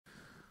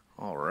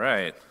All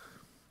right.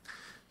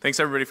 Thanks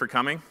everybody for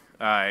coming.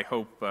 I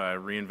hope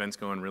reInvent's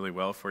going really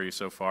well for you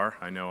so far.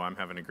 I know I'm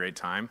having a great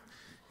time.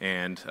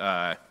 And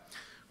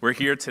we're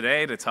here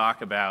today to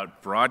talk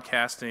about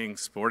broadcasting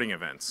sporting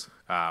events.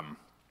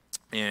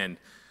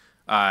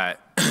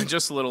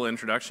 Just a little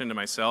introduction to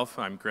myself.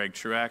 I'm Greg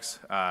Truax.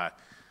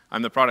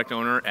 I'm the product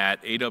owner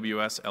at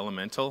AWS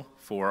Elemental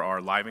for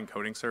our live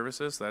encoding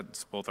services.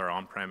 That's both our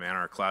on-prem and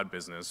our cloud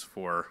business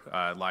for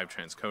live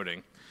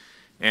transcoding.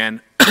 And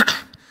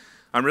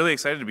I'm really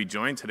excited to be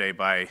joined today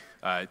by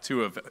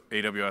two of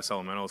AWS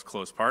Elemental's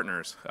close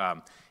partners,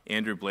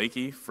 Andrew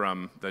Blakey,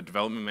 the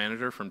development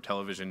manager from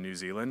Television New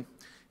Zealand,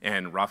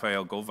 and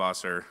Raphael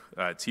Goldwasser,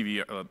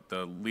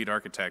 the lead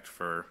architect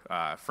for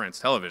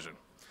France Television.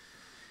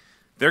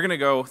 They're going to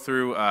go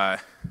through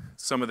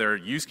some of their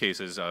use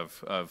cases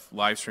of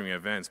live streaming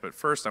events, but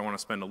first I want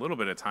to spend a little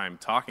bit of time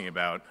talking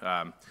about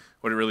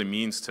what it really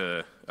means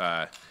to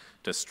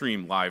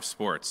stream live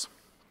sports.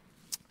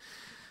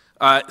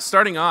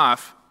 Starting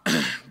off,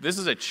 this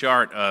is a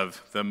chart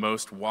of the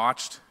most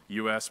watched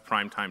U.S.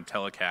 primetime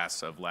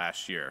telecasts of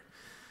last year.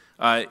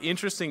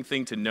 Interesting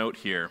thing to note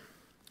here,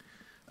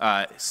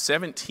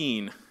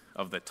 17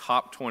 of the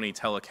top 20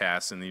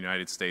 telecasts in the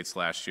United States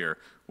last year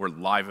were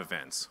live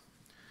events.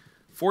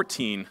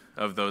 14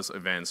 of those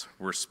events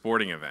were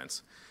sporting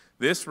events.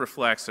 This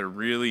reflects a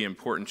really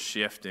important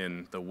shift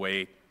in the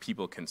way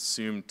people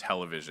consume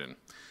television.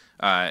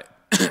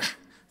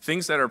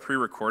 Things that are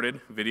pre-recorded,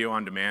 video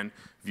on demand,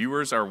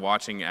 viewers are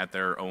watching at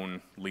their own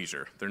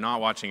leisure. They're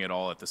not watching it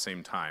all at the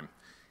same time.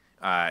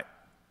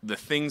 The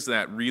things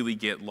that really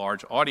get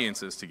large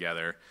audiences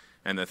together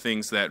and the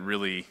things that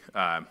really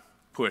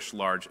push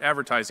large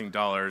advertising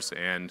dollars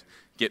and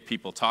get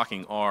people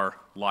talking are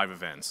live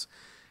events.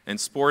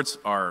 And sports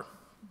are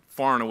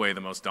far and away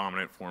the most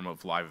dominant form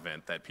of live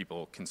event that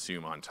people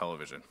consume on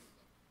television.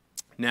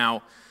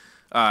 Now,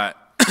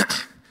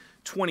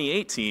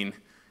 2018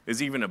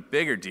 is even a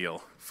bigger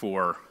deal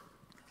for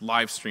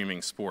live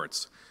streaming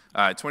sports.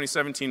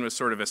 2017 was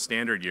sort of a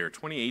standard year.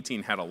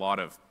 2018 had a lot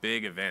of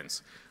big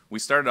events. We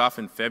started off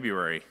in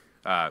February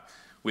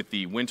with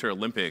the Winter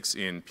Olympics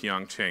in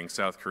Pyeongchang,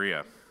 South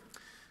Korea.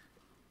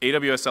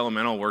 AWS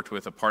Elemental worked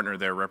with a partner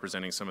there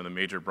representing some of the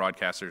major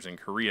broadcasters in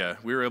Korea.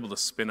 We were able to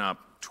spin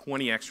up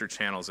 20 extra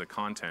channels of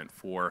content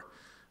for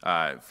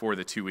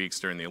the 2 weeks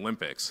during the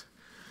Olympics.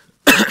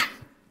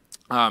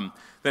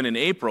 Then in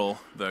April,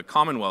 the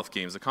Commonwealth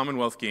Games. The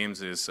Commonwealth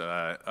Games is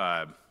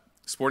a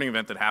sporting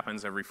event that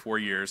happens every 4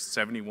 years.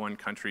 71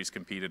 countries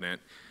compete in it.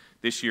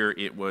 This year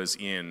it was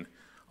in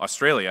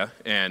Australia,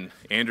 and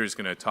Andrew's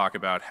going to talk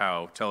about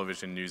how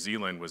Television New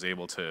Zealand was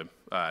able to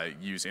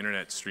use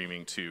internet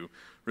streaming to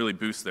really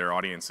boost their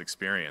audience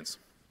experience.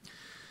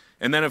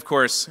 And then, of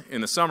course,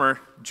 in the summer,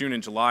 June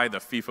and July, the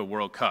FIFA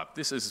World Cup.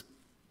 This is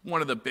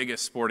one of the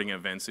biggest sporting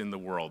events in the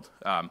world.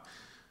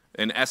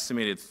 An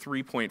estimated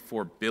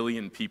 3.4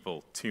 billion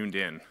people tuned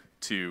in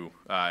to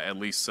at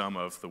least some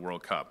of the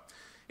World Cup.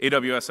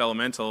 AWS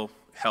Elemental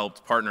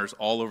helped partners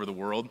all over the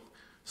world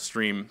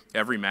stream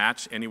every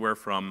match, anywhere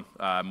from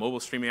mobile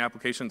streaming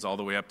applications all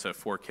the way up to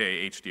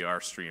 4K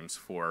HDR streams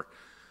for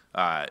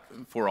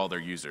all their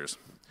users.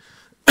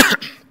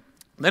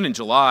 Then in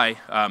July,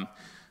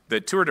 the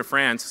Tour de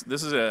France.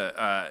 This is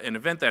an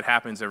event that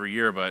happens every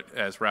year, but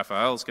as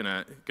Raphael's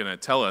gonna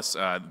tell us,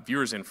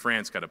 viewers in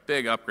France got a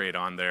big upgrade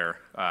on their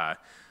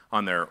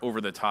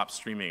over-the-top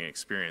streaming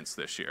experience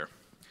this year.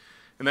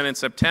 And then in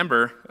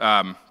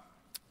September,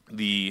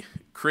 the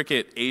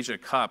Cricket Asia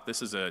Cup.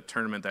 This is a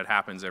tournament that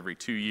happens every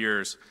 2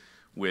 years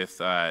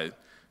with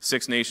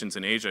 6 nations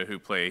in Asia who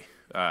play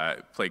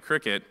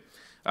cricket.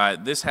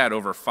 This had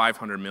over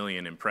 500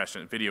 million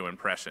video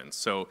impressions.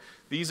 So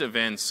these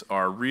events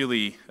are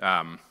really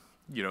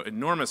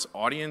enormous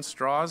audience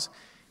draws,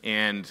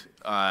 and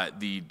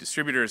the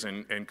distributors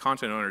and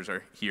content owners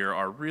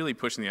are really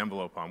pushing the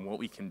envelope on what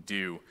we can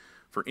do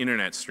for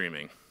internet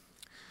streaming.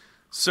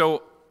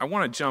 So I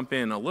want to jump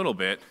in a little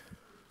bit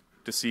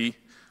to see,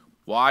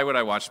 why would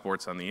I watch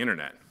sports on the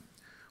internet?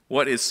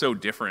 What is so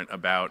different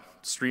about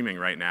streaming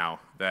right now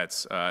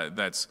that's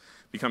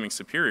becoming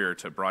superior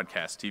to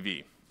broadcast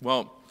TV?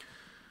 Well,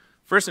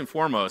 first and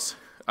foremost,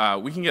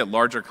 we can get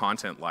larger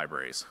content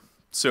libraries.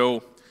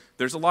 So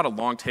there's a lot of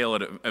long-tail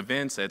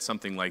events at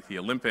something like the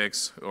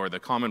Olympics or the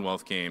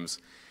Commonwealth Games,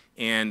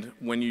 and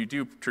when you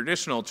do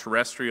traditional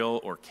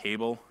terrestrial or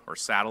cable or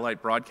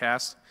satellite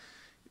broadcasts,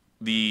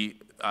 the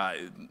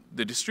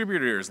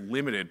distributor is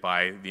limited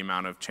by the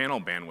amount of channel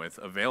bandwidth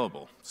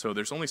available. So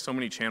there's only so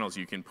many channels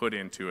you can put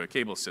into a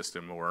cable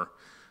system or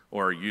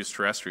use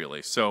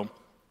terrestrially. So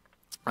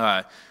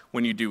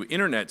when you do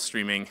internet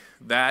streaming,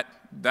 that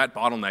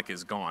bottleneck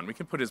is gone. We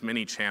can put as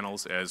many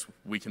channels as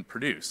we can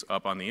produce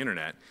up on the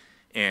internet,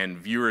 and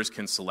viewers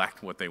can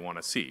select what they want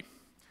to see.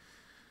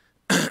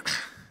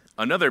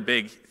 Another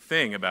big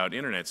thing about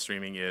internet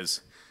streaming is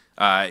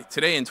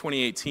today in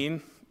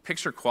 2018,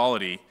 picture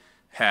quality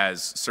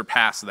has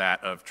surpassed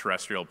that of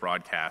terrestrial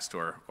broadcast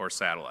or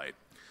satellite.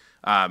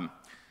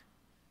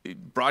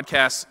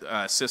 Broadcast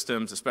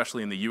systems,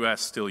 especially in the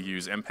US, still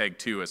use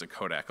MPEG-2 as a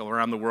codec.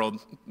 Around the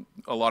world,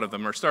 a lot of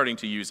them are starting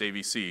to use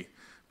AVC.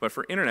 But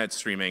for internet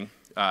streaming,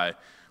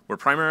 we're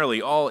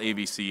primarily all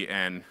AVC,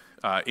 and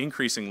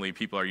increasingly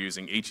people are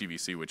using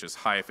HEVC, which is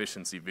high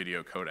efficiency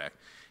video codec.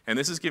 And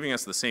this is giving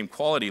us the same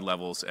quality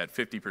levels at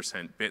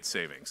 50% bit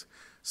savings.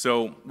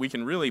 So we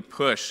can really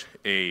push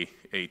a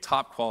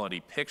top quality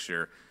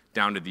picture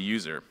down to the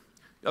user.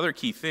 The other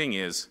key thing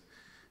is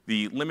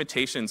the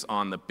limitations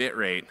on the bit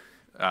rate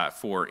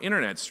for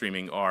internet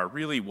streaming are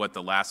really what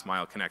the last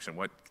mile connection,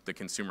 what the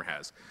consumer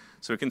has.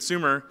 So a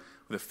consumer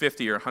with a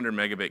 50 or 100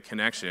 megabit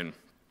connection,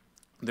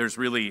 there's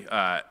really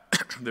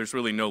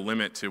no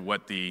limit to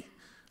what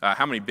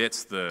how many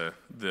bits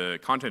the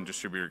content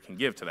distributor can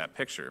give to that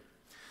picture.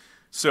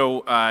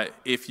 So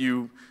if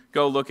you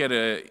go look at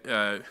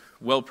a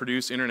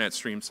well-produced internet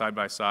stream side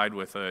by side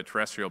with a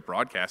terrestrial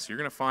broadcast, you're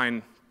going to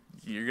find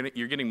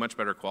you're getting much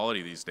better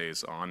quality these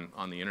days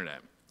on the internet.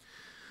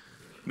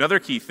 Another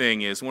key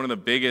thing is one of the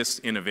biggest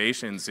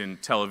innovations in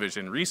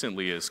television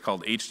recently is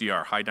called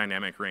HDR, High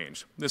Dynamic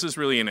Range. This is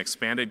really an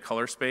expanded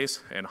color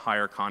space and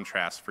higher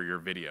contrast for your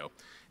video,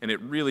 and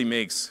it really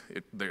makes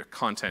the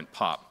content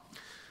pop.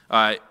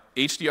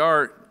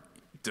 HDR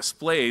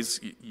displays,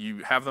 you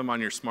have them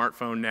on your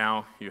smartphone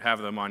now, you have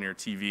them on your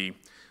TV.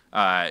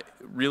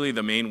 Really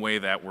the main way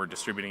that we're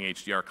distributing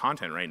HDR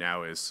content right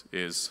now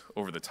is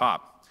over the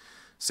top.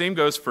 Same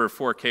goes for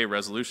 4K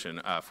resolution.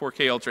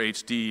 4K Ultra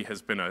HD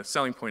has been a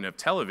selling point of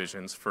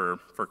televisions for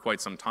quite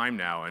some time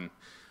now,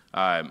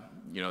 and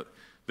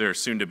they're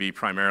soon to be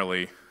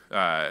primarily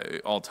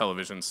all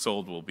televisions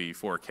sold will be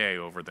 4K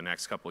over the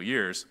next couple of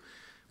years.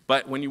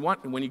 But when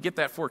you get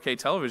that 4K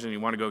television, you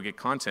want to go get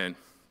content,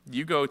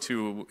 you go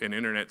to an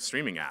internet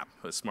streaming app,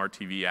 a smart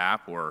TV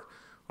app, or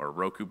a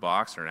Roku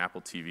box, or an Apple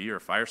TV, or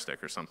Fire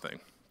Stick, or something.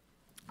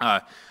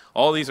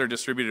 All these are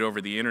distributed over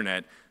the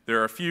internet.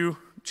 There are a few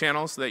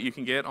channels that you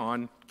can get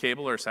on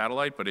cable or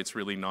satellite, but it's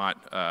really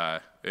not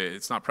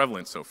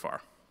prevalent so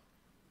far.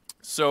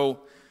 So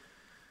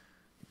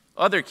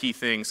other key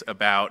things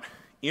about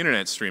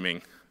internet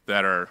streaming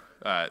that are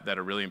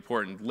really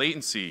important.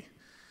 Latency.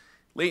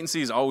 Latency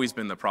has always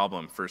been the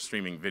problem for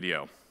streaming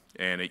video,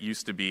 and it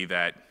used to be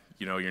that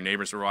your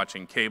neighbors were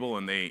watching cable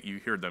and you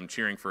heard them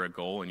cheering for a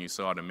goal and you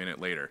saw it a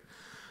minute later.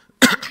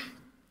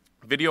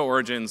 Video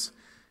origins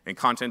and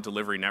content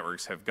delivery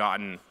networks have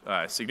gotten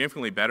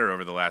significantly better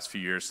over the last few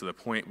years, to the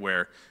point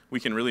where we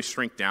can really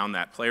shrink down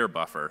that player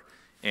buffer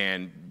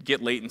and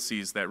get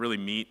latencies that really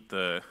meet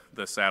the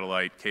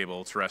satellite,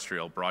 cable,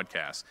 terrestrial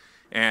broadcast.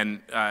 And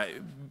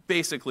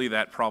basically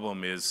that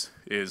problem is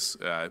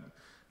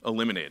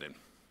eliminated.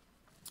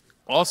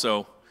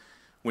 Also,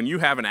 when you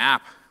have an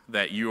app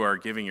that you are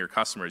giving your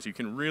customers, you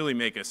can really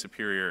make a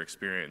superior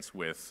experience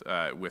with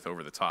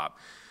over the top.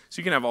 So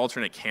you can have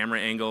alternate camera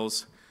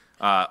angles,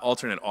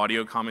 alternate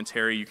audio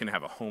commentary. You can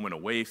have a home and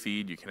away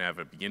feed. You can have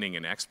a beginning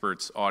and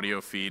experts audio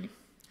feed.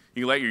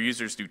 You can let your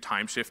users do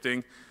time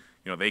shifting.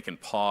 They can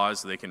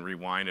pause, they can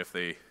rewind if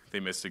they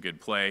missed a good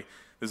play.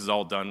 This is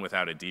all done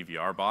without a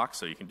DVR box,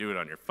 so you can do it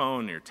on your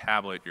phone, your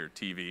tablet, your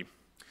TV.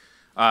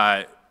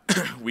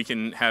 We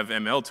can have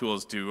ML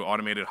tools do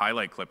automated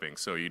highlight clipping,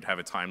 so you'd have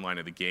a timeline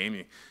of the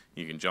game.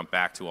 You can jump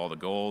back to all the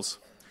goals.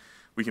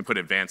 We can put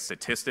advanced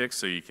statistics,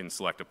 so you can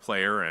select a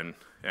player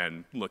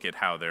and look at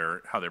how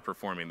they're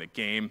performing the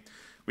game.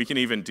 We can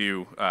even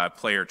do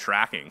player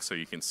tracking, so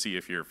you can see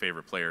if your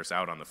favorite player's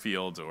out on the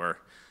field or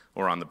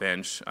on the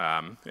bench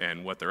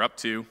and what they're up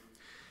to.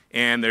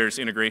 And there's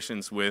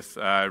integrations with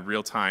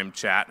real-time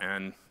chat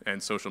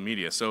and social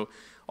media. So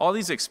all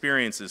these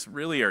experiences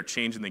really are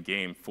changing the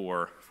game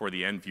for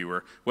the end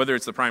viewer, whether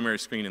it's the primary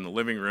screen in the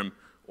living room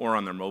or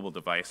on their mobile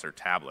device or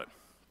tablet.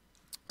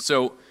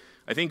 So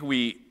I think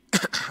we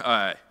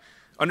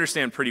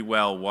understand pretty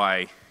well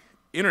why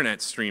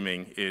internet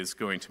streaming is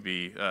going to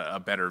be a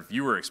better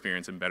viewer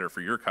experience and better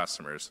for your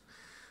customers.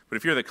 But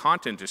if you're the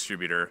content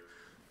distributor,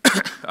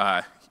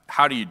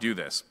 how do you do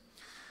this?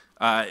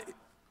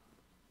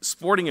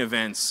 Sporting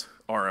events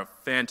are a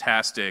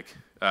fantastic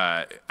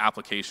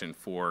application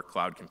for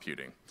cloud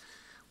computing.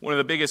 One of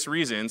the biggest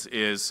reasons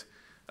is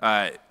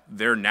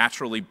they're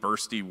naturally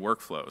bursty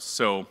workflows.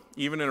 So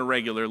even in a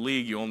regular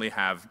league, you only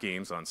have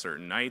games on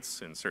certain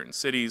nights in certain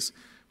cities,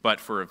 but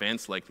for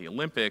events like the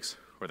Olympics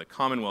or the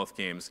Commonwealth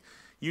Games,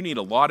 you need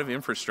a lot of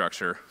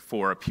infrastructure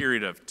for a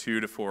period of 2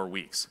 to 4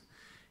 weeks.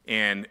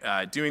 And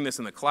doing this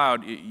in the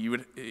cloud,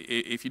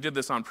 if you did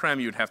this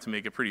on-prem, you would have to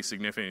make a pretty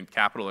significant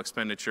capital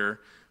expenditure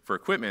for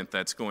equipment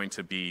that's going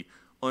to be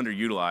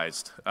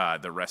underutilized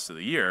the rest of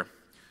the year.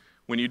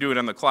 When you do it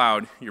on the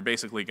cloud, you're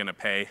basically going to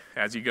pay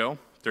as you go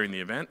during the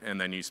event,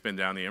 and then you spin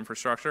down the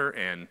infrastructure,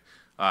 and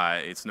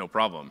it's no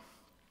problem.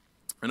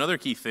 Another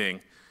key thing,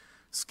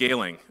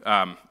 scaling.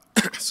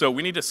 So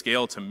we need to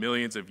scale to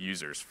millions of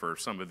users for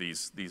some of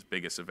these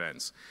biggest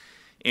events.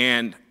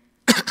 And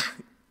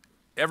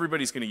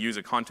everybody's going to use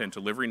a content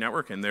delivery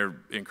network, and they're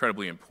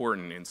incredibly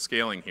important in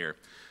scaling here.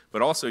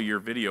 But also your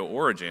video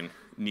origin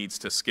needs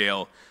to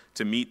scale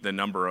to meet the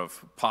number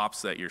of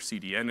pops that your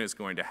CDN is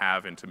going to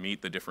have and to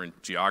meet the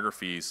different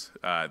geographies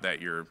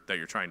that you're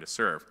trying to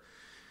serve.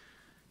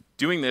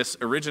 Doing this,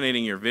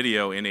 originating your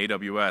video in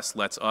AWS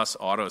lets us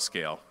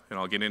auto-scale, and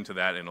I'll get into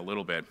that in a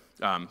little bit.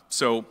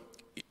 So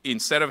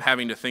instead of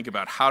having to think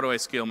about how do I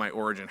scale my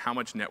origin, how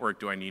much network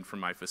do I need from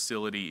my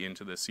facility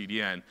into the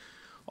CDN,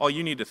 all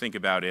you need to think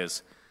about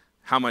is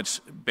how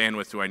much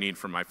bandwidth do I need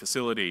from my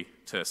facility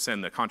to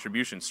send the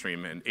contribution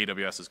stream, and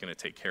AWS is going to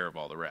take care of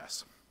all the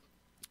rest.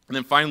 And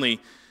then finally,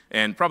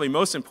 and probably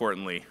most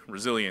importantly,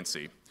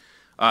 resiliency.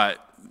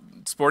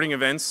 Sporting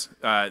events,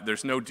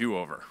 there's no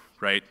do-over.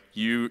 Right?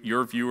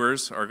 Your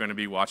viewers are going to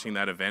be watching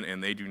that event,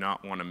 and they do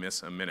not want to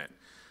miss a minute.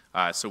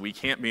 So we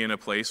can't be in a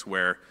place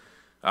where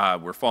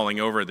we're falling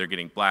over, they're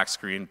getting black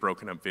screen,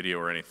 broken up video,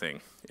 or anything.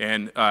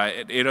 And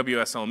at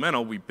AWS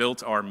Elemental, we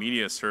built our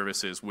media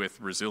services with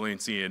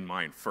resiliency in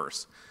mind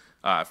first.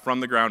 From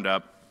the ground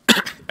up,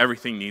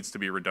 everything needs to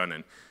be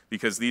redundant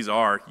because these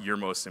are your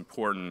most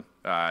important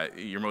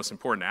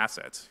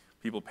assets.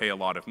 People pay a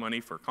lot of money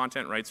for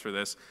content rights for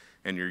this,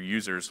 and your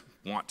users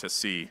want to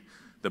see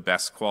the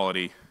best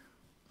quality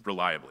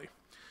reliably.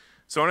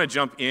 So I want to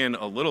jump in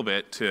a little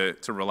bit to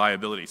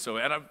reliability. So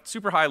at a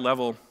super high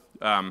level,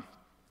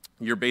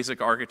 your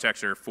basic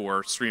architecture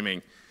for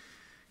streaming,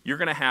 you're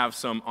going to have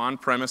some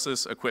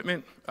on-premises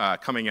equipment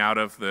coming out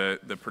of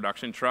the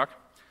production truck.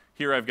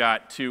 Here I've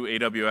got 2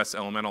 AWS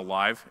Elemental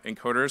Live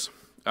encoders,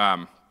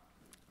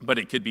 but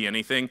it could be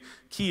anything.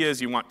 Key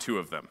is you want 2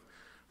 of them,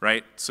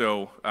 right?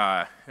 So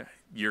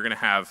you're going to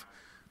have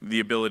the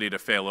ability to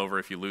fail over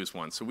if you lose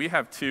one. So we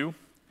have 2.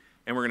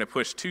 And we're going to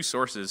push 2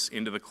 sources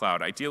into the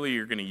cloud. Ideally,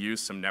 you're going to use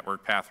some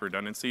network path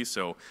redundancy,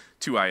 so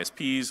 2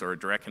 ISPs or a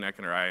direct connect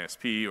in our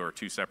ISP or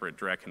 2 separate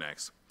direct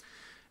connects.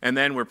 And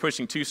then we're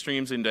pushing 2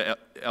 streams into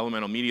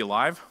Elemental Media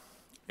Live,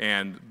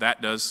 and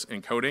that does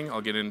encoding. I'll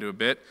get into a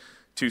bit.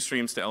 2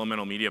 streams to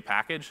Elemental Media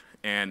Package,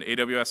 and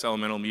AWS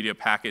Elemental Media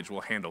Package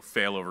will handle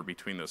failover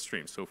between those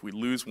streams. So if we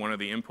lose one of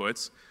the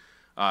inputs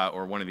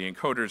or one of the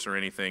encoders or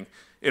anything,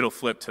 it'll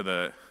flip to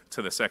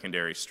the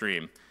secondary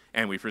stream,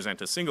 and we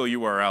present a single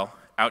URL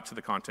out to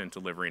the content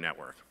delivery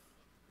network.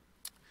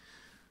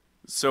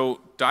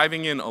 So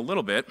diving in a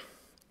little bit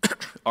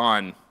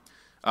on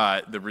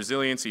the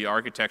resiliency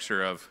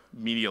architecture of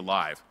Media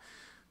Live.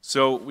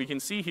 So we can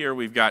see here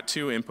we've got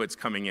 2 inputs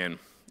coming in.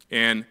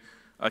 And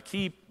a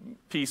key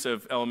piece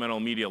of Elemental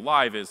Media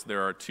Live is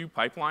there are 2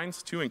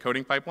 pipelines, 2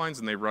 encoding pipelines,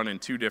 and they run in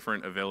 2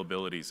 different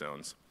availability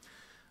zones.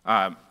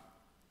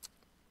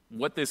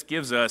 What this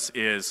gives us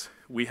is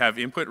we have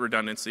input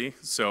redundancy,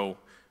 so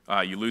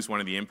you lose one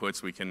of the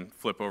inputs, we can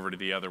flip over to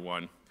the other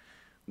one.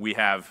 We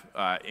have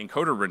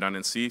encoder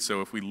redundancy,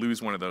 so if we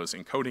lose one of those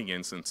encoding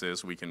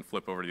instances, we can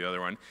flip over to the other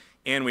one.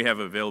 And we have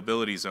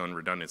availability zone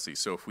redundancy,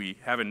 so if we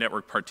have a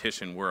network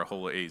partition where a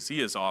whole AZ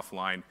is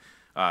offline,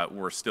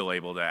 we're still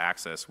able to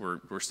access,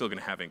 we're still going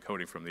to have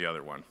encoding from the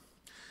other one.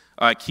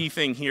 Key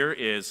thing here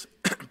is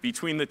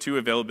between the 2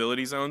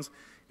 availability zones,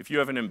 if you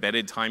have an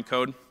embedded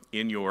timecode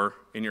in your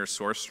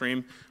source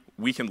stream,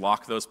 we can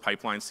lock those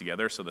pipelines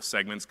together, so the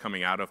segments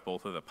coming out of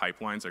both of the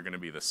pipelines are going to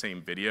be the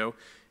same video,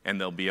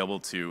 and they'll be able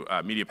to,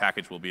 Media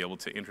Package will be able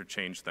to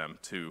interchange them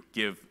to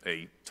give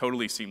a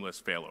totally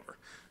seamless failover.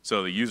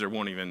 So the user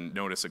won't even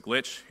notice a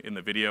glitch in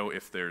the video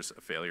if there's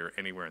a failure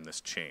anywhere in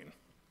this chain.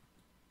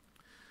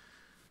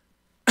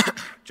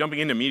 Jumping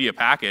into Media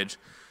Package,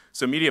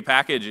 so Media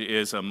Package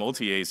is a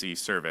multi-AZ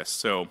service.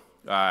 So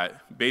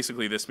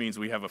basically this means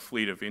we have a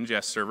fleet of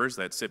ingest servers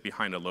that sit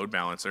behind a load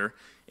balancer,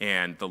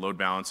 and the load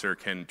balancer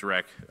can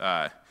direct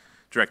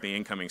the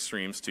incoming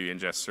streams to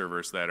ingest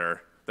servers that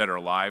are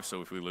live.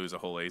 So if we lose a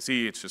whole AZ,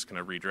 it's just going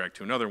to redirect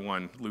to another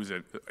one. Lose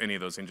it, any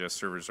of those ingest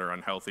servers are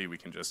unhealthy, we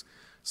can just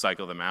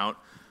cycle them out.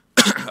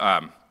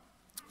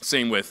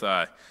 Same with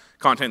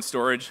content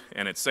storage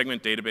and its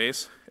segment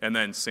database, and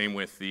then same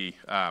with the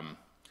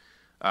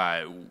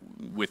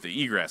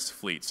egress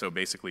fleet. So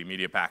basically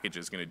Media Package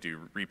is going to do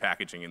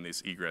repackaging in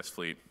this egress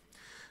fleet.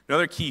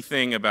 Another key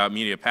thing about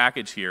Media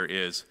Package here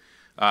is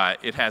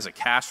it has a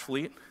cache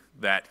fleet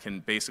that can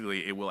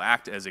basically, it will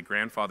act as a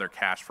grandfather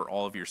cache for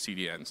all of your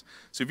CDNs.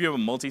 So if you have a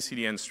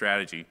multi-CDN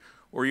strategy,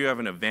 or you have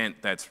an event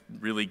that's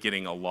really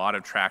getting a lot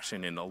of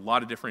traction in a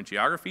lot of different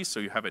geographies, so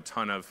you have a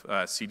ton of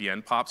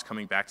CDN pops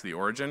coming back to the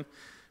origin,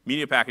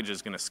 Media Package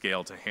is going to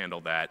scale to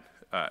handle that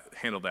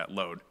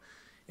load.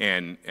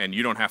 And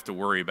you don't have to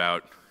worry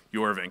about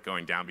your event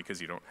going down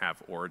because you don't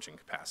have origin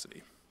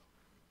capacity.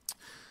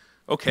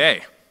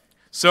 Okay,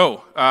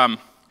 so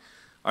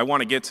I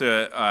want to get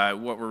to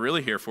what we're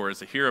really here for, is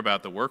to hear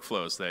about the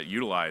workflows that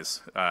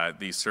utilize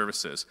these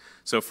services.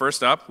 So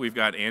first up, we've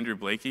got Andrew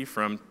Blakey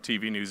from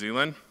TV New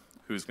Zealand,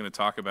 who's going to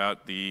talk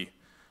about the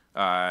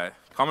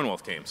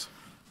Commonwealth Games.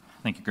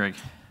 Thank you, Greg.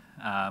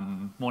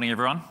 Morning,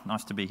 everyone.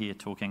 Nice to be here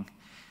talking.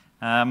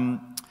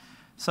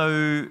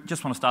 So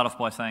just want to start off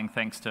by saying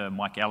thanks to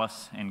Mike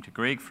Ellis and to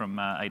Greg from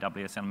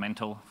AWS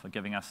Elemental for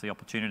giving us the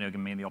opportunity, or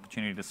giving me the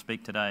opportunity to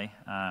speak today,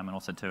 and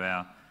also to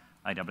our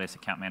AWS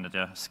account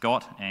manager,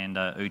 Scott, and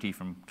Uti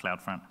from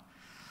CloudFront.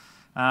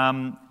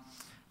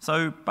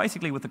 So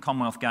basically with the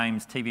Commonwealth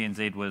Games,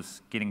 TVNZ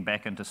was getting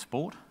back into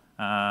sport.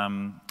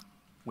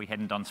 We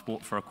hadn't done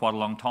sport for quite a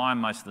long time.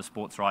 Most of the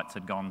sports rights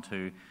had gone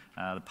to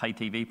the pay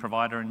TV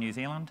provider in New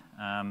Zealand.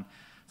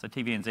 So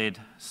TVNZ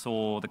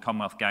saw the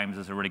Commonwealth Games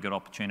as a really good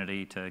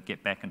opportunity to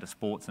get back into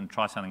sports and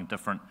try something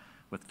different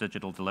with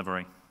digital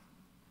delivery.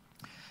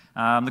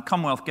 The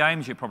Commonwealth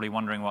Games, you're probably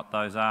wondering what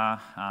those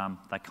are.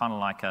 They're kind of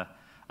like a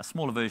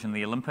smaller version of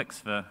the Olympics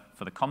for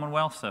the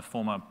Commonwealth, so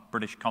former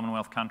British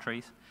Commonwealth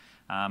countries.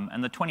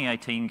 And the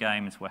 2018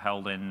 Games were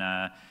held in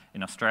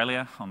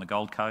Australia on the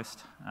Gold Coast.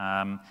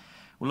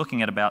 We're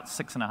looking at about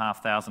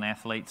 6,500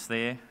 athletes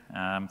there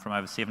from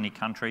over 70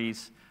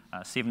 countries,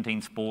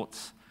 17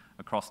 sports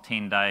across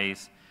 10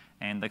 days,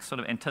 and the sort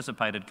of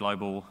anticipated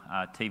global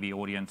TV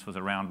audience was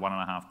around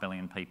 1.5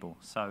 billion people.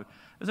 So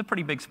it was a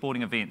pretty big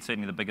sporting event,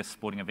 certainly the biggest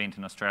sporting event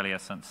in Australia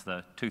since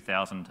the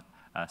 2000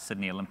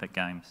 Sydney Olympic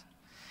Games.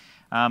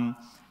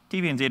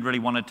 TVNZ really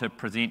wanted to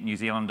present New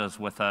Zealanders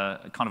with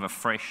a kind of a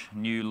fresh,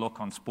 new look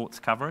on sports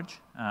coverage,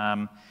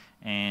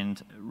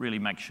 and really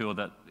make sure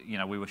that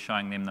we were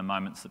showing them the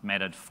moments that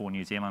mattered for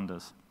New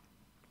Zealanders.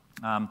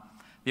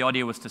 The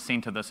idea was to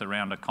centre this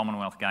around a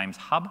Commonwealth Games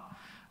hub,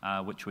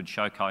 which would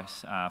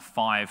showcase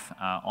 5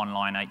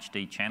 online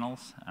HD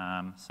channels.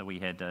 So we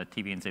had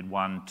TVNZ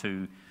 1,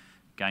 2,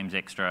 Games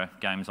Extra,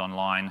 Games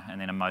Online, and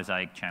then a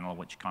Mosaic channel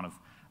which kind of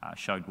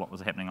showed what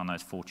was happening on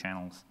those 4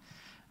 channels.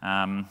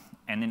 And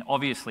then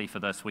obviously for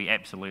this we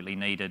absolutely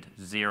needed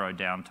 0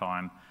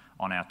 downtime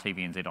on our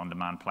TVNZ On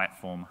Demand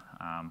platform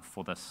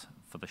for the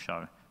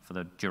show, for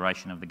the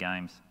duration of the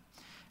Games.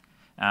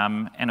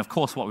 And of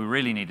course what we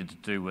really needed to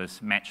do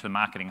was match the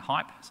marketing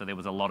hype. So there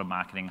was a lot of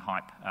marketing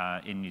hype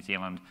in New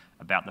Zealand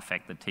about the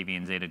fact that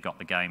TVNZ had got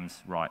the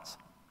Games rights.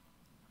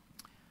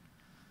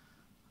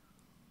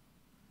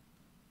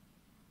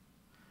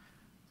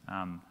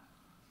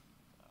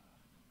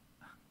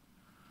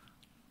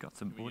 Got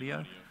some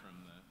audio.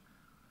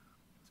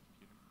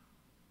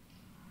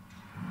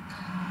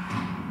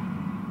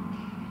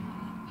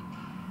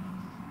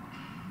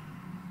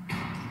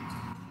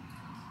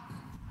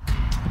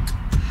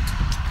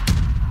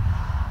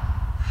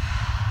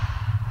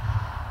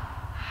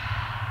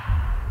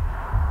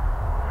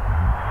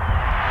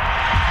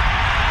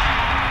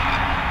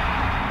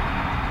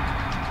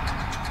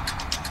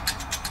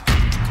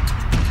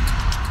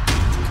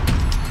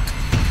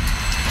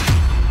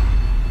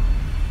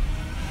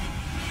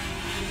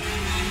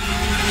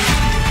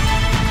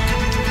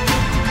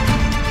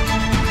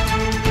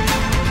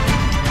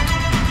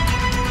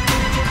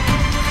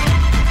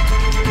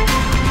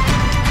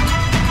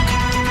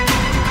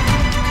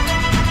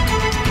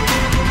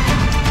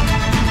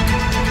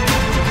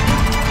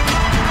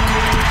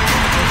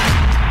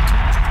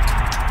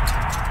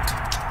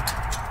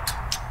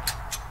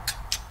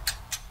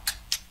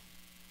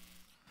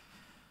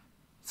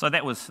 So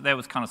that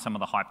was kind of some of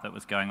the hype that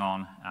was going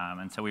on,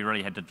 and so we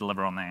really had to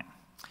deliver on that.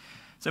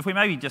 So if we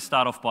maybe just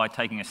start off by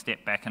taking a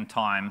step back in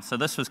time. So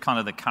this was kind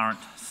of the current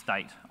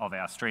state of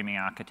our streaming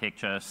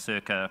architecture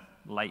circa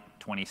late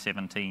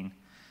 2017.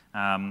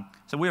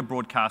 So we were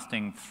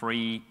broadcasting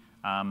 3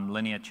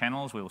 linear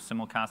channels. We were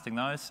simulcasting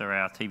those, so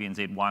our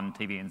TVNZ 1,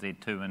 TVNZ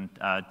 2 and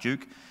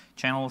Duke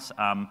channels.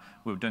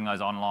 We were doing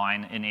those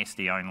online in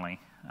SD only.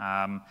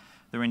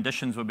 The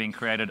renditions were being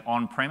created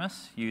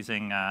on-premise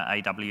using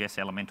AWS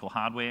Elemental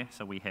hardware.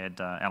 So we had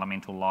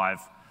Elemental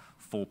Live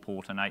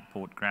 4-port and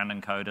 8-port ground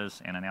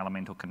encoders and an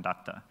Elemental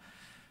conductor.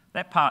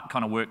 That part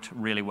kind of worked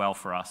really well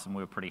for us and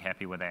we were pretty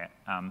happy with that.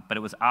 But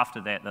it was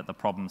after that that the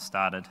problems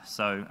started.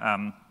 So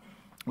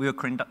we were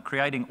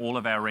creating all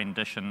of our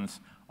renditions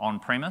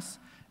on-premise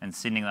and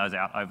sending those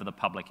out over the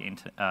public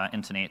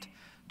internet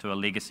to a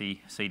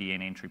legacy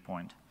CDN entry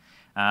point.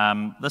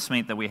 This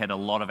meant that we had a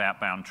lot of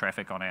outbound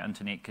traffic on our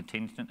internet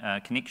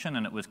connection,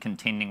 and it was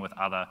contending with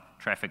other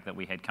traffic that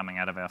we had coming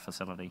out of our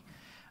facility.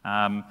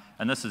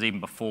 And this is even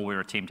before we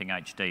were attempting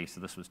HD, so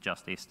this was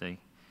just SD.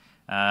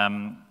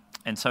 And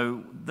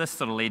so this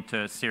sort of led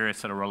to serious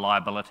sort of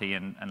reliability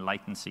and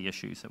latency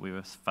issues that we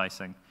were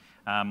facing.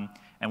 And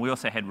we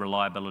also had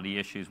reliability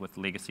issues with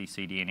legacy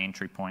CDN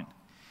entry point.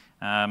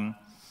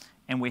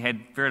 And we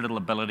had very little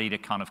ability to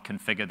kind of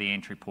configure the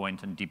entry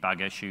point and debug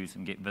issues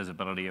and get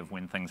visibility of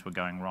when things were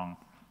going wrong.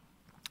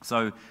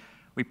 So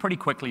we pretty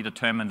quickly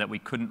determined that we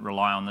couldn't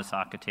rely on this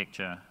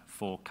architecture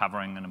for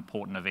covering an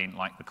important event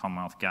like the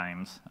Commonwealth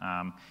Games.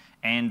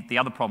 And the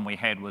other problem we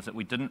had was that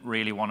we didn't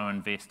really want to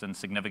invest in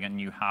significant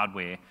new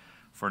hardware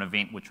for an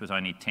event which was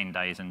only 10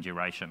 days in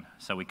duration.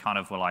 So we kind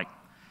of were like,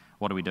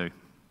 what do we do?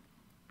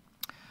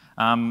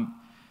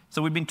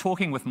 So we've been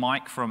talking with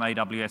Mike from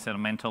AWS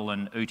Elemental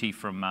and Uti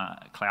from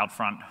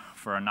CloudFront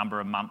for a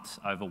number of months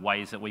over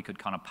ways that we could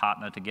kind of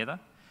partner together.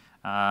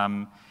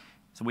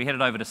 So we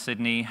headed over to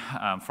Sydney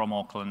from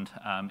Auckland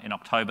in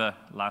October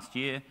last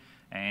year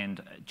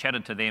and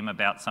chatted to them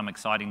about some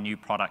exciting new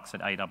products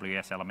that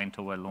AWS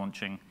Elemental were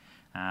launching.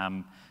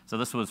 So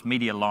this was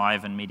Media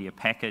Live and Media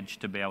Package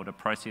to be able to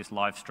process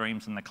live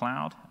streams in the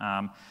cloud.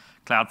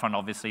 CloudFront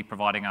obviously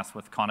providing us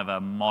with kind of a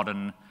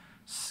modern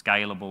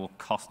scalable,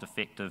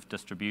 cost-effective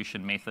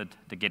distribution method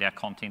to get our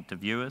content to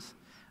viewers,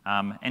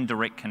 and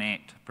Direct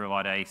Connect to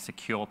provide a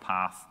secure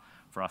path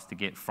for us to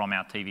get from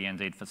our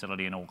TVNZ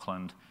facility in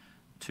Auckland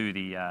to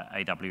the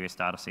AWS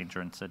data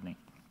centre in Sydney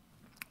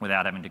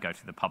without having to go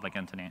through the public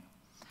internet.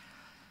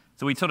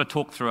 So we sort of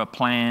talked through a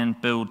plan,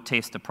 build,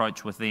 test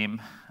approach with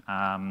them,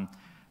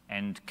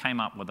 and came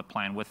up with a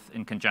plan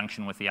in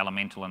conjunction with the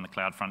Elemental and the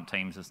CloudFront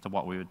teams as to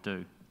what we would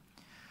do.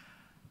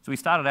 So we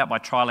started out by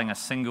trialling a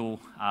single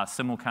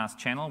simulcast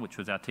channel, which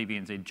was our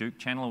TVNZ Duke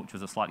channel, which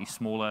was a slightly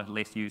smaller,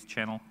 less used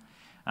channel.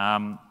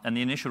 And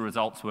the initial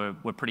results were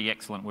pretty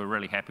excellent. We're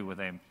really happy with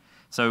them.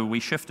 So we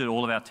shifted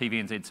all of our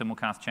TVNZ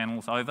simulcast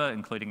channels over,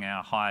 including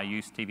our higher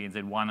use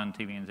TVNZ1 and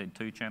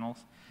TVNZ2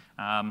 channels.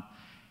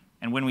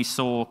 And when we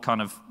saw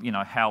kind of,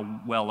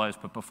 how well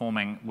those were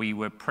performing, we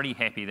were pretty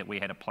happy that we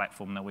had a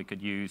platform that we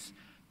could use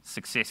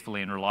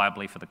successfully and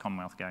reliably for the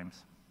Commonwealth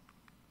Games.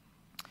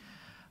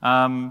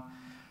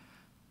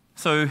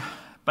 So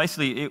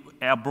basically,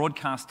 our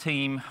broadcast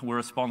team were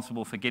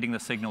responsible for getting the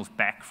signals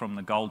back from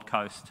the Gold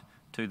Coast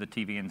to the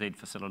TVNZ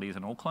facilities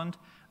in Auckland,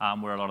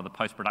 where a lot of the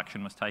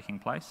post-production was taking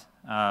place.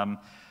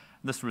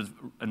 This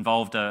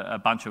involved a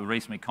bunch of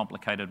reasonably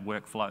complicated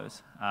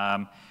workflows.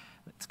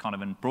 It's kind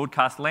of in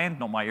broadcast land,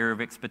 not my area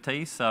of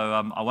expertise,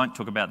 so I won't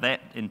talk about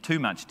that in too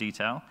much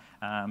detail.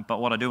 But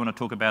what I do want to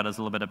talk about is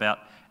a little bit about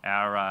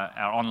our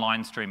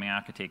online streaming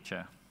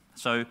architecture.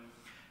 So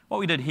what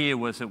we did here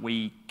was that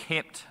we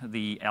kept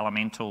the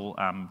Elemental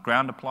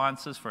ground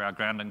appliances for our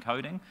ground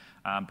encoding,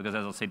 because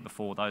as I said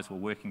before, those were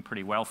working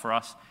pretty well for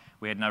us.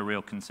 We had no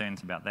real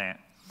concerns about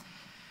that.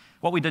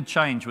 What we did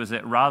change was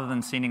that rather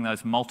than sending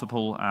those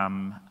multiple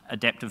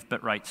adaptive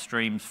bitrate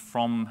streams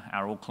from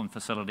our Auckland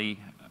facility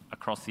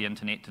across the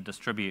internet to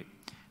distribute,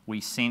 we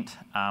sent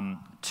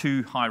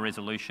 2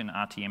 high-resolution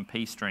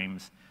RTMP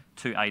streams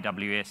to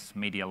AWS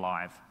Media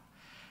Live.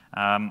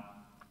 And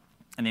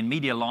then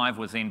Media Live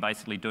was then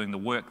basically doing the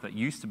work that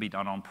used to be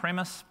done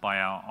on-premise by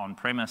our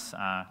on-premise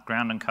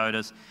ground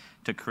encoders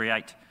to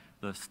create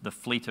the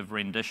fleet of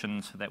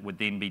renditions that would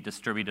then be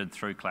distributed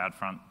through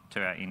CloudFront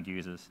to our end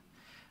users.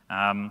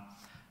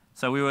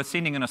 So we were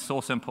sending in a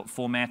source input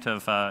format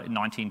of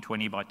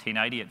 1920 by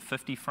 1080 at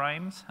 50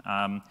 frames.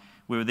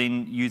 We were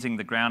then using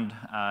the ground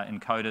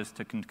encoders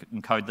to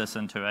encode this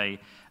into a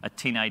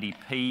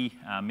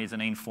 1080p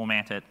mezzanine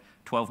format at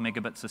 12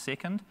 megabits a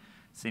second,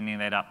 sending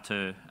that up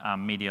to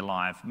Media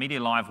Live. Media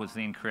Live was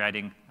then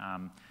creating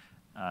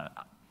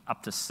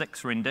up to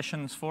 6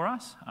 renditions for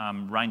us,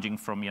 ranging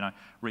from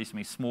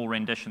reasonably small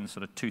renditions,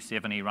 sort of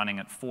 270 running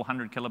at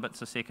 400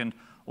 kilobits a second,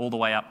 all the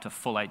way up to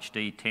full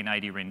HD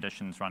 1080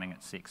 renditions running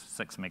at 6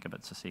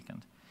 megabits a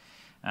second.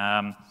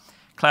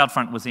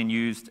 CloudFront was then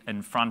used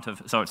in front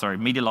of,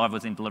 Media Live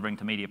was then delivering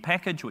to Media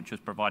Package, which was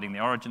providing the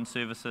origin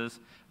services.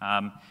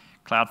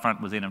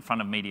 CloudFront was then in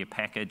front of Media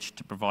Package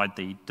to provide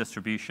the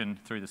distribution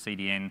through the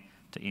CDN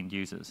to end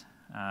users.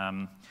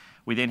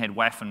 We then had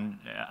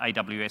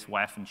AWS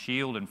WAF and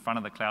Shield in front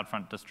of the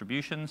CloudFront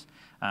distributions.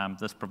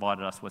 This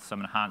provided us with some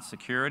enhanced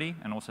security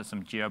and also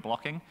some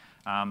geo-blocking.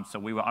 So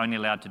we were only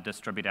allowed to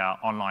distribute our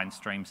online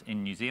streams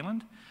in New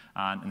Zealand,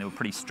 and there were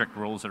pretty strict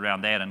rules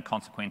around that and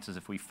consequences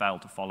if we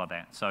failed to follow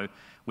that. So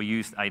we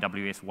used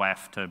AWS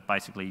WAF to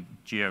basically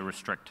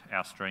geo-restrict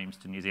our streams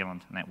to New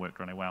Zealand, and that worked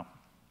really well.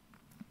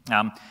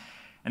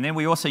 And then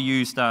we also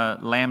used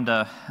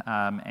Lambda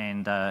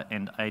and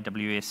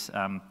AWS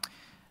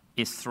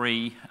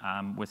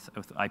S3 with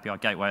API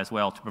Gateway as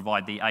well to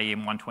provide the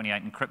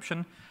AM128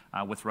 encryption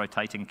with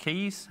rotating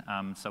keys.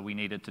 So we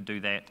needed to do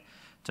that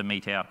to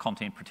meet our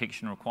content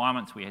protection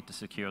requirements. We had to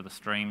secure the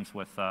streams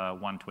with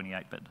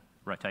 128-bit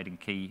rotating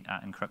key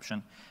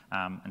encryption,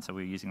 and so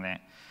we were using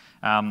that.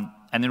 And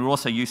then we're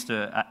also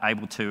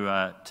able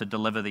to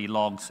deliver the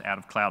logs out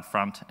of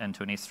CloudFront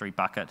into an S3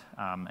 bucket,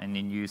 and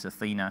then use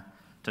Athena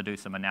to do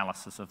some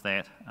analysis of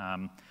that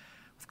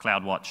with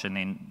CloudWatch, and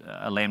then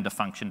a Lambda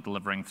function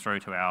delivering through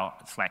to our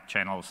Slack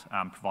channels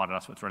provided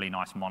us with really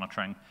nice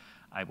monitoring,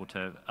 able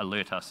to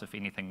alert us if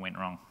anything went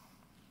wrong.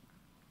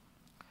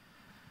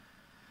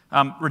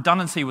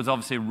 Redundancy was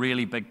obviously a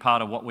really big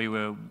part of what we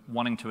were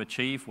wanting to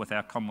achieve with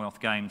our Commonwealth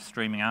Games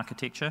streaming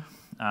architecture.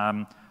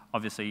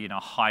 Obviously, a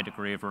high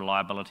degree of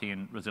reliability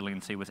and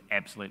resiliency was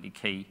absolutely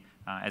key.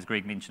 As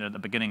Greg mentioned at the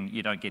beginning,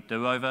 you don't get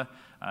do-over.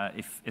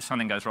 If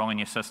something goes wrong in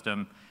your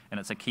system and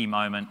it's a key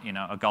moment,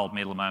 a gold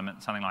medal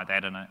moment, something like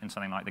that in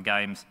something like the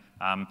Games,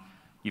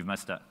 you've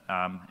missed it.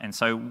 And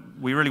so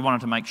we really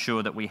wanted to make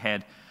sure that we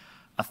had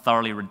a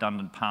thoroughly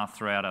redundant path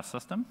throughout our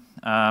system.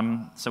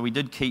 So we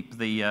did keep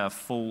the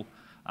full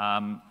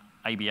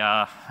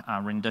ABR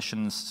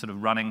renditions sort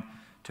of running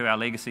to our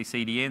legacy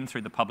CDN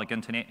through the public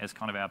internet as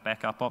kind of our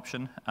backup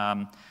option.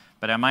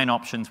 But our main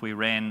options, we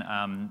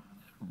ran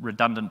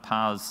redundant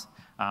paths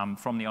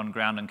from the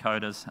on-ground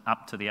encoders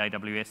up to the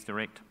AWS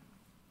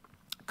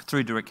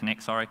through Direct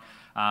Connect,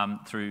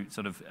 through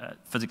sort of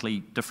physically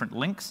different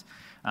links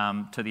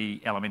to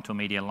the Elemental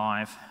Media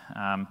Live,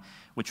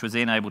 which was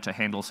then able to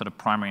handle sort of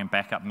primary and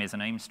backup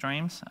mezzanine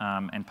streams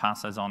and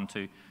pass those on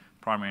to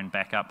primary and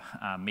backup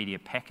media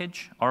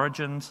package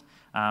origins,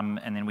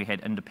 and then we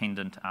had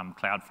independent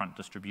CloudFront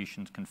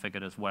distributions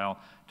configured as well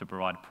to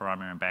provide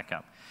primary and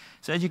backup.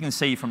 So as you can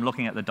see from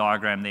looking at the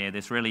diagram there,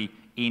 there's really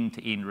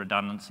end-to-end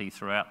redundancy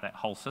throughout that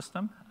whole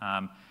system,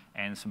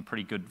 and some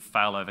pretty good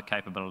failover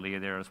capability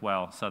there as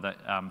well, so that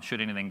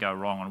should anything go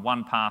wrong on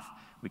one path,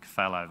 we could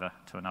fail over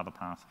to another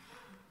path.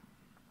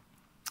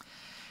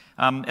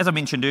 As I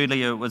mentioned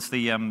earlier, it was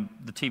the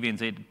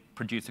TVNZ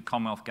produced a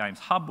Commonwealth Games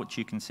hub, which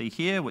you can see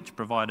here, which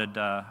provided,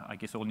 I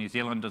guess, all New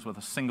Zealanders with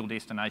a single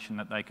destination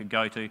that they could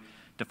go to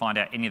find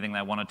out anything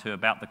they wanted to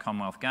about the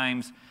Commonwealth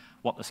Games,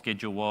 what the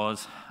schedule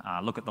was,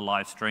 look at the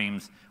live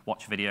streams,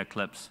 watch video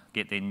clips,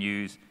 get their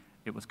news.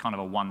 It was kind of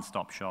a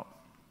one-stop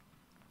shop.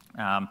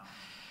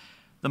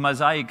 The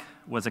Mosaic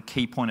was a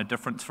key point of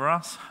difference for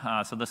us.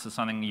 So this is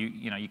something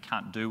you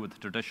can't do with the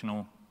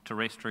traditional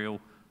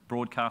terrestrial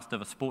broadcast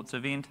of a sports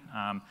event.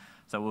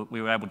 So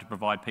we were able to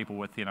provide people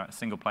with a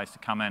single place to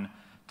come in,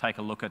 take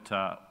a look at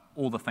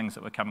all the things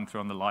that were coming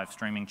through on the live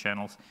streaming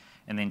channels,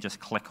 and then just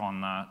click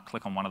on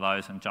one of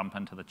those and jump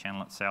into the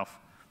channel itself.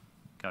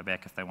 Go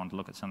back if they want to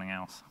look at something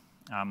else.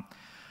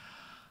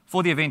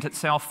 For the event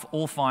itself,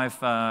 all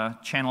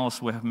 5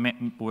 channels were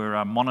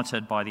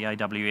monitored by the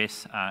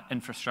AWS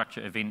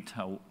Infrastructure Event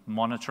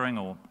Monitoring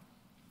or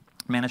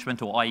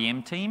Management or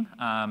IEM team.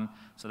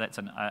 So that's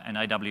an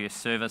AWS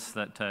service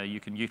that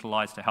you can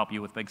utilize to help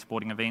you with big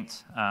sporting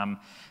events.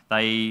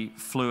 They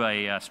flew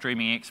a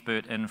streaming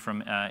expert in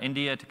from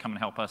India to come and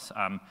help us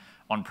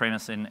on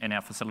premise in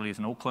our facilities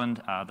in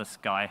Auckland. This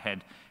guy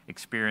had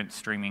experience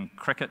streaming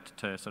cricket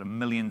to sort of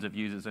millions of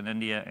users in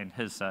India, and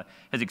his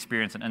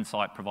experience and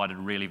insight provided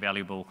really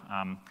valuable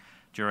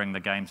during the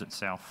games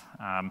itself.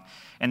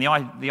 And the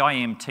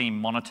IEM team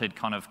monitored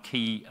kind of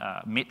key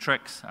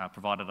metrics,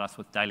 provided us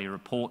with daily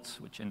reports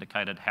which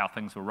indicated how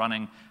things were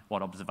running,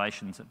 what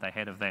observations that they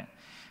had of that.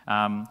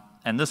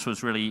 And this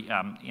was really,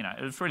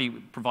 it really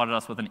provided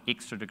us with an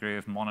extra degree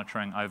of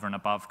monitoring over and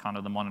above kind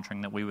of the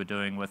monitoring that we were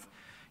doing with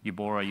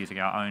Eubora using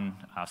our own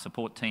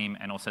support team,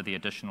 and also the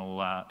additional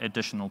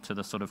to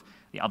the sort of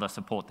the other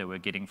support that we're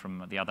getting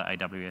from the other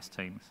AWS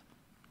teams.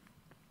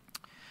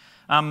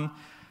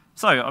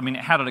 So, I mean,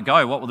 how did it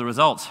go? What were the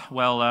results?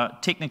 Well,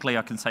 technically,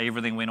 I can say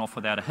everything went off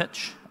without a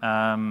hitch.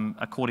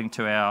 According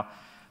to our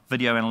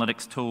video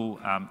analytics tool,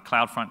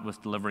 CloudFront was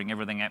delivering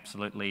everything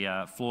absolutely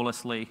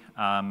flawlessly,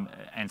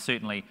 and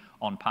certainly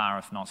on par,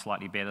 if not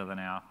slightly better than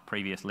our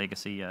previous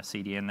legacy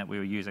CDN that we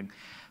were using.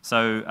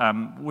 So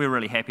we're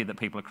really happy that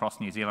people across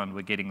New Zealand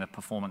were getting the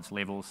performance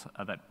levels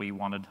that we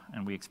wanted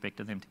and we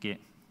expected them to get.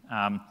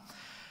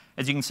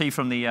 As you can see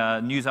from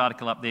the news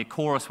article up there,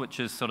 Chorus, which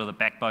is sort of the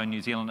backbone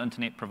New Zealand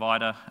internet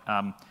provider,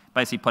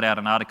 basically put out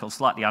an article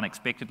slightly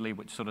unexpectedly,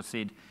 which sort of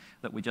said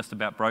that we just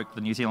about broke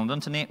the New Zealand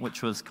internet,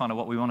 which was kind of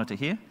what we wanted to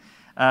hear.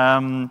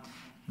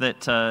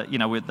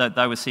 That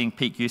they were seeing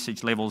peak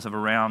usage levels of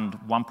around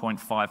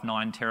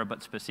 1.59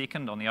 terabits per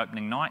second on the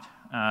opening night,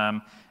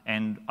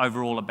 and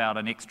overall about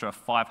an extra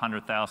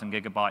 500,000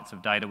 gigabytes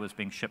of data was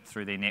being shipped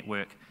through their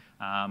network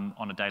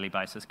on a daily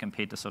basis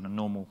compared to sort of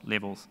normal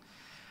levels.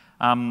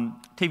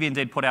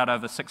 TVNZ put out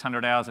over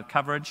 600 hours of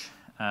coverage.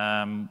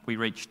 We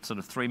reached sort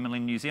of 3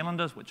 million New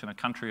Zealanders, which in a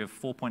country of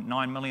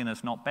 4.9 million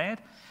is not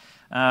bad.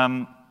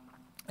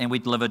 And we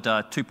delivered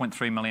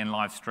 2.3 million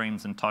live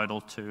streams in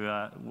total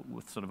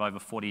with sort of over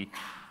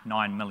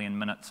 49 million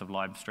minutes of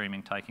live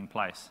streaming taking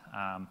place.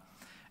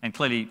 And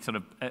clearly sort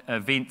of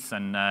events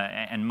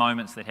and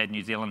moments that had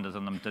New Zealanders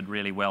in them did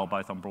really well,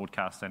 both on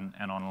broadcast and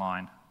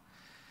online.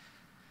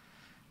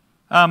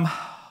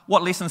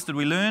 What lessons did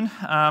we learn?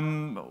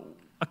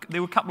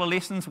 There were a couple of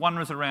lessons. One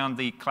was around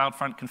the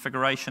CloudFront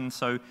configuration.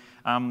 So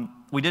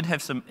we did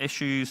have some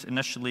issues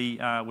initially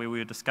where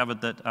we discovered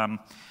that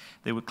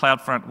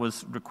CloudFront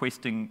was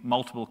requesting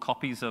multiple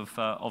copies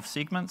of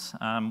segments,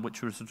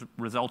 which was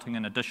resulting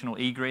in additional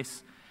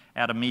egress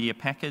out of media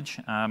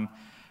package.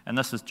 And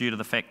this was due to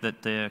the fact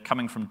that they're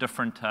coming from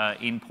different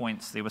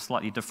endpoints. There were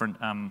slightly different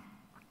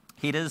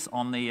headers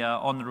on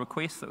the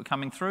requests that were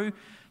coming through.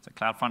 So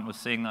CloudFront was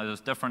seeing those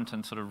as different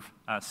and sort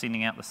of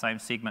sending out the same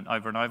segment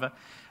over and over.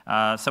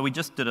 So we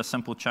just did a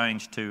simple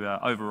change to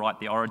overwrite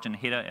the origin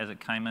header as it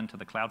came into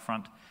the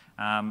CloudFront,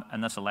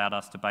 and this allowed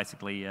us to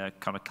basically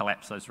kind of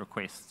collapse those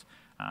requests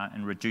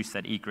and reduce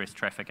that egress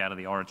traffic out of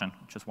the origin,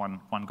 which is one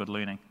good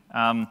learning.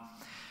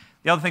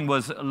 The other thing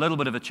was a little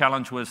bit of a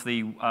challenge was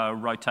the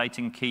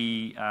rotating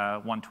key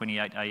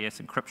 128 AES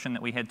encryption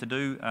that we had to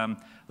do.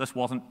 This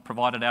wasn't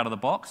provided out of the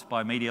box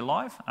by Media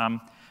Live. It'd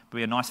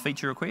be a nice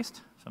feature request,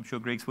 so I'm sure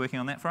Greg's working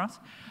on that for us.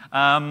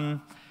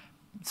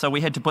 So we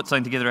had to put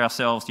something together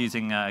ourselves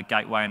using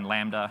Gateway and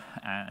Lambda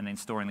and then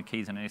storing the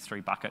keys in an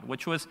S3 bucket,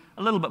 which was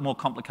a little bit more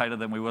complicated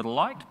than we would have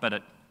liked, but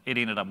it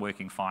ended up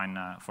working fine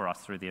for us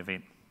through the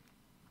event.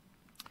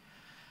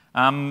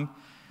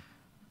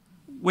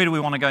 Where do we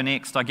want to go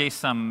next? I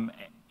guess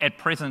at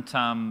present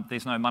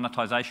there's no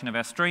monetization of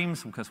our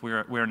streams because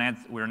we're an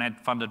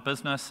ad-funded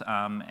business,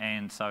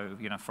 and so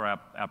for our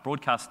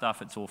broadcast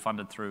stuff it's all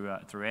funded through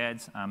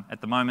ads.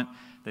 At the moment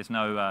there's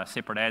no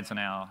separate ads in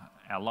our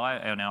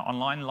our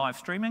online live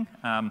streaming.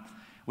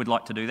 We'd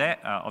like to do that.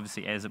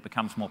 Obviously, as it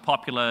becomes more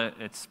popular,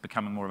 it's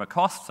becoming more of a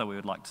cost, so we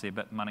would like to see a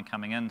bit of money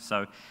coming in.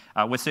 So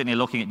we're certainly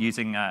looking at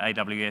using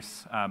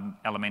AWS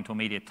Elemental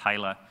Media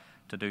Tailor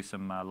to do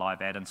some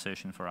live ad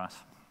insertion for us.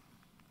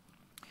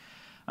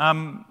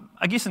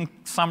 I guess in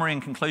summary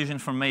and conclusion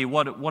from me,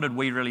 what did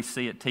we really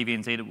see at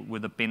TVNZ were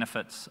the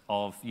benefits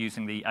of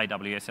using the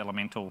AWS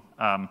Elemental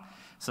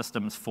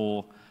systems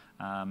for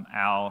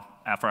our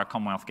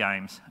Commonwealth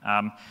Games?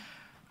 I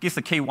guess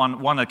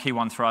one of the key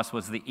ones for us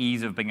was the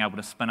ease of being able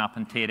to spin up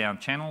and tear down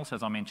channels.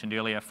 As I mentioned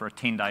earlier, for a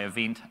 10-day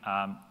event,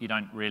 you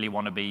don't really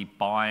want to be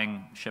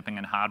buying, shipping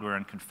in hardware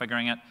and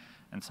configuring it.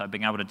 And so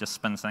being able to just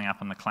spin something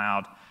up in the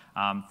cloud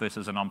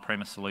versus an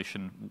on-premise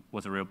solution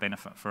was a real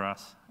benefit for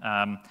us.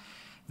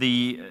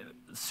 The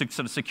sort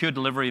of secure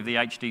delivery of the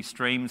HD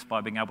streams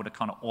by being able to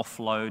kind of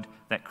offload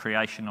that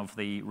creation of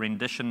the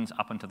renditions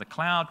up into the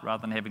cloud rather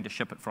than having to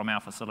ship it from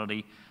our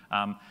facility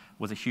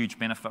was a huge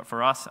benefit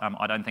for us.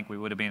 I don't think we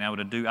would have been able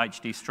to do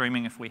HD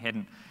streaming if we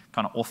hadn't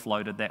kind of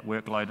offloaded that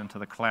workload into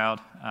the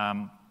cloud.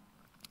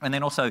 And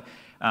then also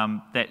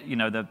that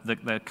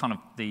the kind of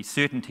the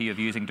certainty of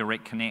using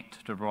Direct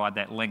Connect to provide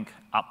that link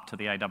up to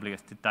the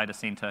AWS data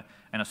center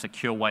and a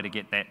secure way to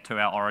get that to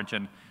our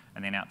origin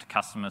and then out to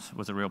customers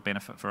was a real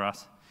benefit for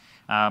us.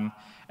 And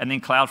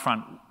then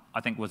CloudFront, I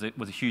think, was a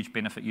huge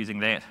benefit using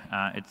that.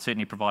 It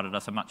certainly provided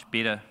us a much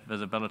better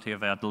visibility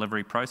of our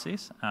delivery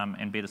process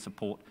and better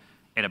support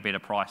at a better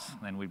price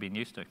than we've been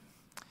used to.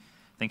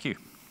 Thank you.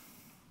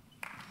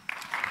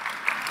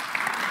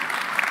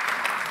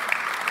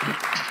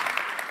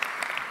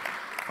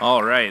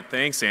 All right,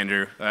 thanks,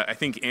 Andrew. I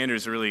think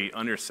Andrew's really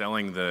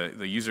underselling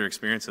the user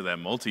experience of that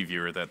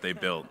multi-viewer that they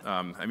built.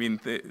 I mean,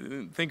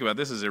 think about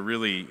this as a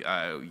really,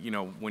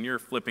 when you're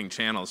flipping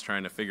channels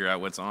trying to figure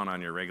out what's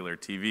on your regular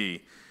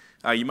TV,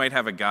 you might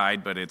have a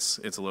guide, but it's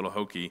a little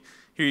hokey.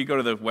 Here you go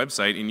to the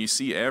website and you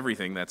see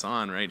everything that's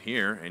on right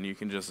here, and you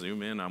can just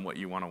zoom in on what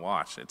you want to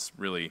watch. It's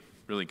really,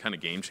 really kind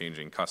of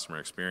game-changing customer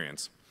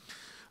experience.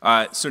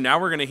 So now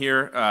we're going to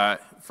hear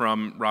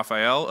from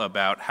Raphael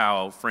about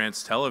how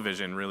France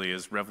Television really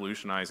is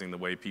revolutionizing the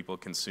way people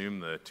consume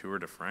the Tour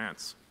de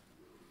France.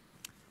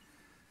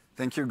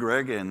 Thank you,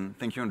 Greg, and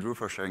thank you, Andrew,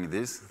 for sharing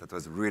this. That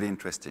was really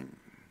interesting.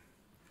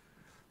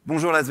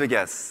 Bonjour, Las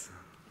Vegas.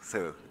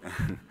 So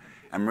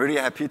I'm really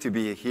happy to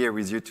be here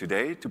with you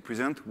today to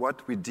present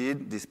what we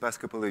did this past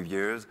couple of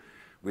years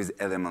with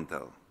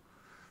Elemental.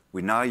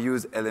 We now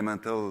use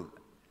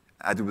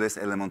AWS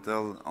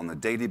Elemental on a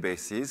daily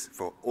basis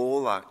for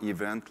all our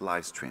event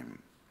live stream.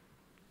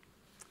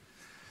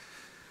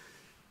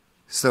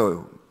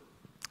 So,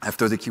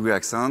 after the Kiwi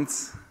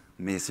accent,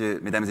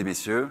 mesdames et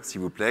messieurs,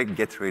 s'il vous plaît,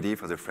 get ready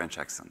for the French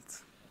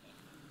accent.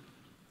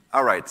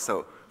 All right,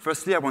 so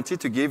firstly, I wanted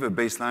to give a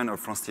baseline of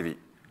France TV.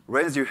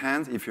 Raise your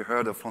hand if you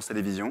heard of France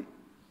Télévisions.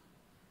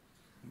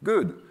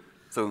 Good.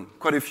 So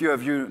quite a few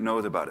of you know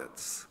about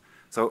it.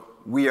 So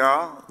we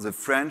are the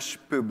French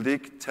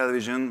public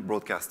television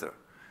broadcaster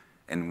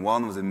and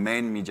one of the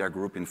main media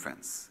group in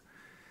France.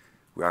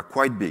 We are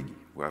quite big.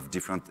 We have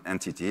different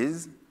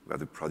entities. We have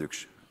the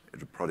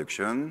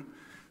production,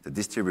 the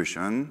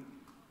distribution,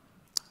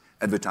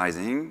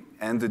 advertising,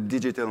 and the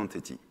digital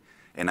entity.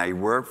 And I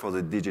work for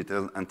the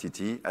digital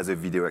entity as a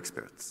video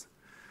expert.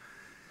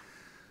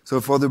 So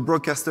for the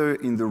broadcaster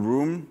in the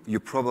room, you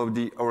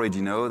probably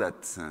already know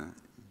that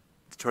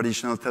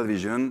traditional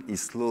television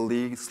is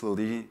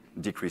slowly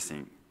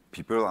decreasing.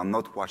 People are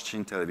not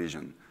watching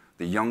television.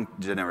 The young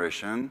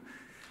generation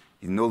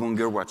is no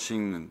longer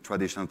watching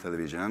traditional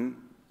television.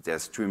 They're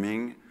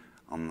streaming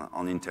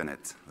on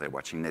internet. They're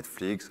watching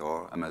Netflix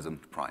or Amazon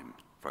Prime,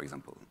 for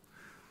example.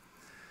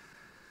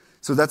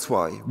 So that's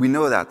why we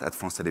know that at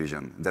France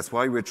Télévisions. That's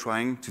why we're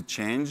trying to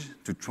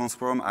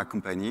transform our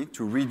company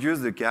to reduce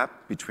the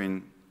gap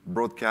between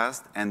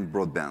broadcast and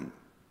broadband.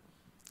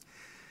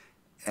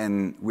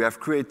 And we have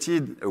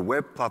created a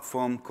web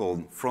platform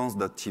called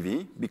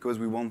France.tv because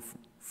we want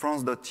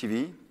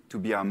France.tv to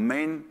be our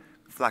main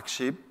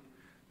flagship,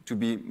 to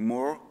be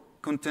more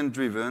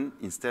content-driven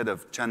instead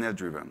of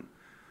channel-driven.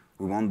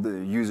 We want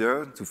the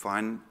user to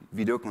find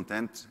video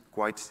content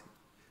quite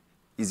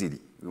easily.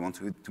 We want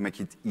to make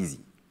it easy.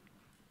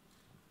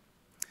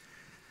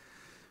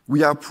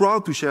 We are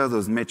proud to share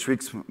those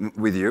metrics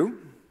with you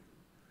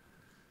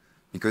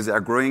because they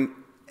are growing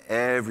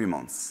every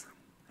month.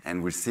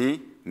 And we'll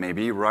see,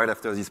 maybe right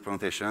after this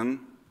presentation,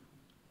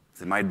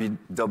 they might be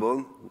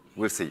double.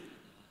 We'll see.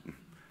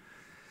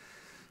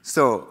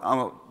 So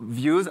our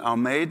views are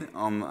made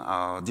on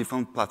our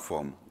different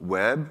platforms,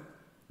 web,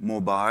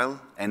 mobile,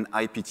 and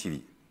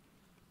IPTV.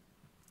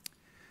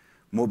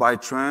 Mobile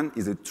trend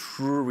is a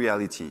true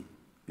reality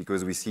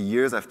because we see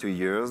years after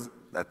years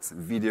that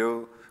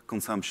video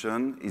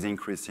consumption is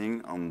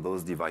increasing on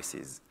those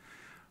devices.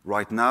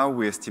 Right now,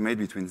 we estimate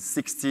between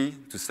 60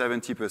 to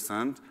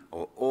 70%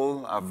 of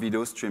all our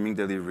video streaming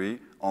delivery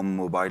on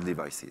mobile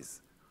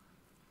devices.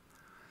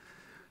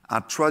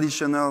 Our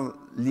traditional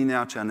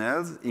linear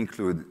channels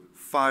include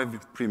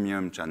 5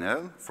 premium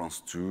channels,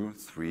 France 2,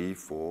 3,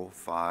 4,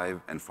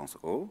 5, and France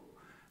O.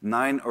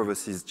 9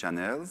 overseas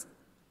channels,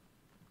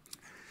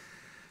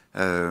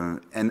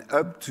 and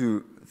up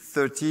to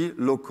 30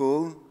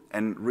 local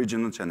and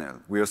regional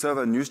channels. We also have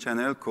a news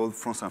channel called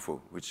France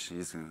Info, which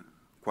is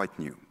quite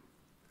new.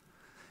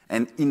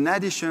 And in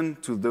addition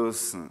to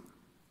those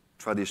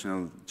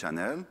traditional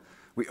channels,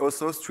 we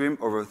also stream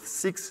over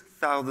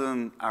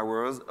 6,000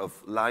 hours of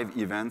live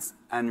events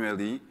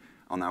annually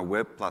on our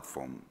web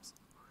platforms.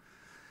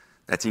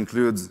 That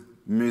includes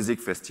music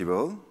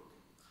festival.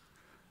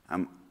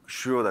 I'm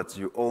sure that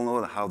you all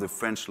know how the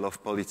French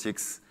love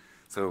politics,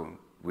 so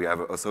we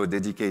have also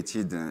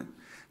dedicated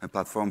a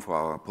platform for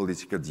our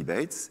political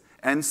debates,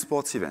 and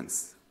sports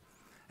events.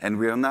 And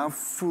we are now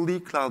fully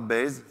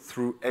cloud-based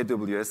through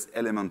AWS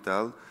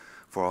Elemental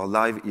for our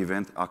live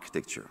event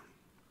architecture.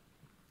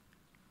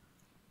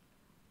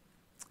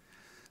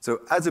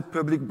 So as a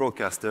public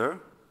broadcaster,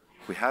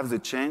 we have the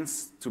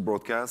chance to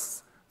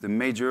broadcast the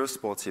major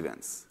sports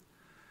events.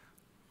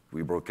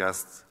 We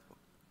broadcast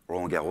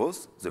Roland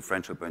Garros, the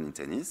French Open in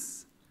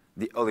tennis,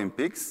 the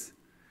Olympics,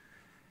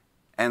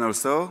 and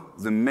also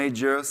the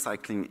major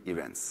cycling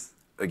events.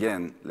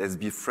 Again, let's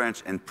be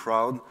French and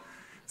proud,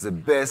 the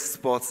best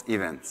sports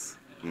events.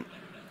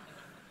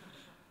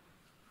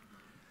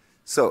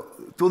 So,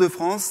 Tour de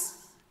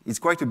France is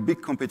quite a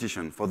big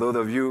competition. For those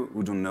of you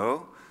who don't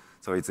know,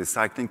 so it's a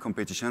cycling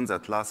competition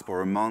that lasts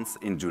for a month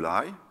in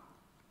July,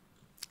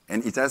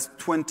 and it has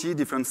 20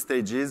 different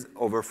stages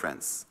over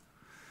France,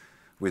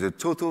 with a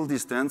total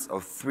distance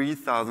of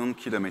 3,000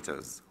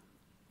 kilometers,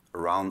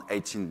 around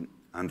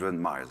 1,800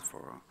 miles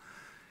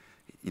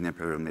in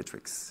imperial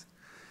metrics.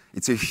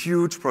 It's a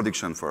huge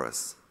production for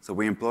us. So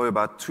we employ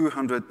about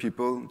 200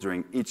 people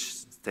during each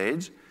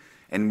stage,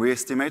 and we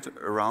estimate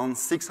around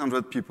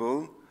 600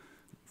 people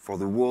for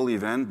the whole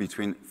event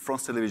between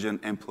France Television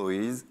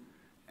employees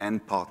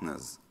and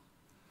partners.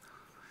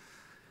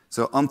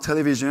 So on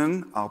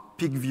television, our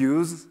peak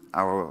views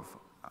are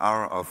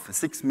of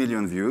 6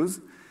 million views,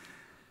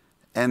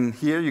 and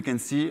here you can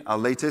see our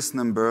latest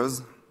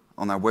numbers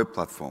on our web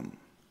platform.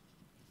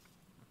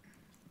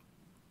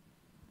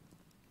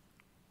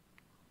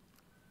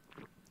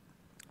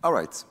 All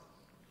right.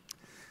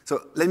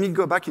 So let me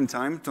go back in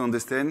time to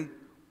understand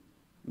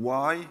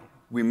why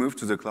we moved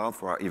to the cloud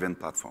for our event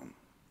platform.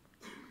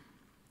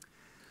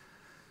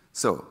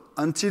 So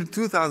until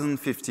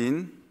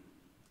 2015,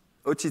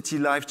 OTT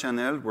live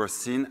channels were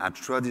seen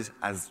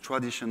as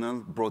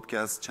traditional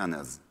broadcast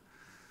channels.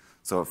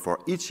 So for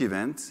each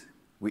event,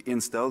 we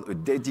installed a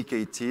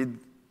dedicated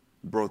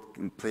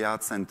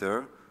playout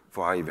center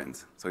for our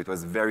event. So it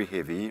was very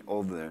heavy,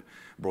 all the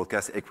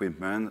broadcast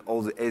equipment,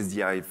 all the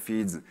SDI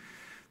feeds,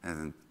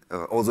 and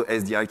also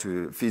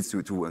SDI feeds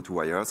to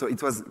wire. So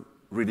it was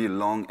really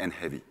long and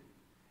heavy.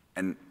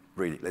 And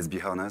really, let's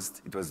be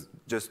honest, it was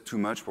just too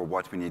much for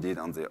what we needed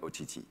on the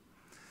OTT.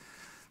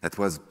 That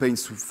was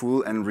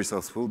painful and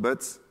resourceful,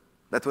 but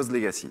that was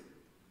legacy.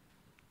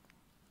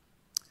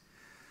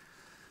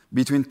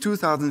 Between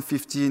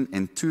 2015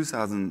 and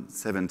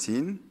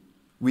 2017,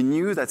 we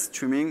knew that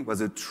streaming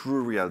was a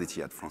true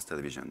reality at France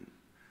Television.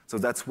 So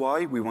that's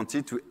why we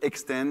wanted to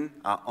extend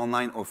our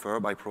online offer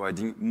by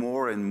providing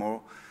more and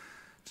more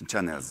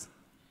channels.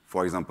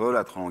 For example,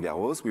 at Roland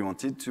Garros, we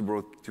wanted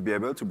to be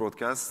able to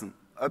broadcast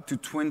up to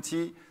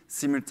 20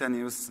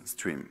 simultaneous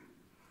streams.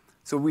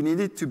 So we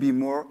needed to be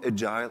more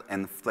agile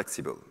and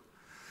flexible.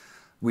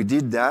 We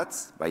did that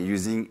by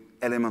using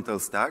Elemental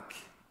Stack,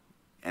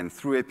 and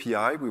through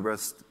API, we were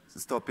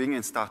stopping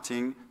and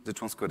starting the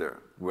transcoder.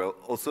 We were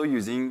also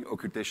using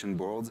occultation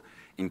boards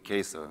in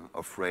case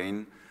of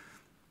rain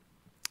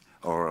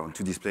or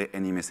to display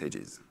any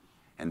messages.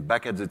 And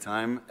back at the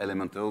time,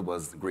 Elemental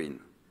was green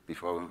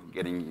before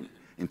getting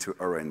into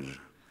orange.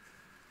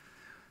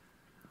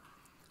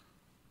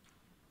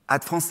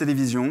 At France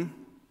Télévisions,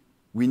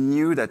 we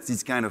knew that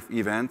this kind of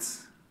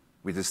event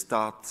with a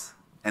start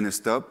and a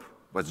stop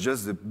was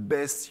just the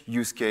best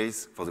use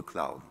case for the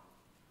cloud.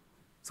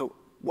 So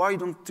why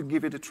don't you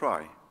give it a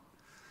try?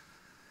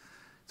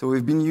 So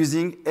we've been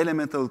using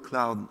Elemental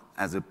Cloud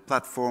as a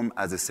platform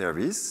as a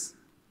service,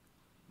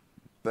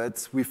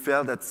 but we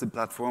felt that the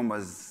platform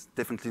was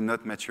definitely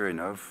not mature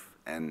enough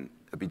and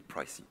a bit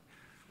pricey.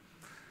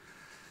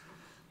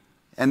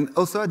 And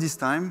also at this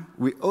time,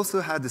 we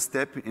also had a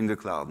step in the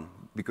cloud,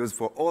 because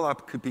for all our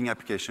clipping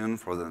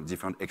applications for the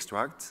different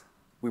extracts,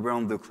 we were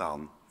on the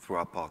cloud through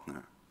our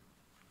partner.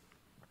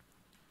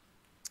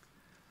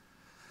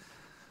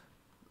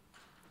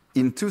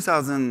 In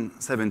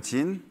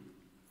 2017,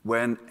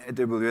 when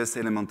AWS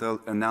Elemental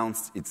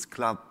announced its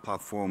cloud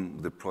platform,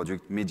 the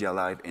project Media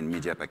Live and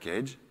Media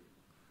Package,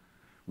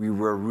 we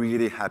were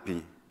really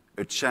happy.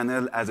 A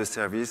channel as a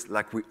service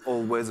like we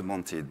always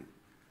wanted.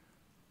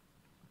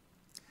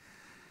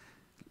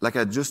 Like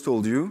I just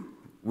told you,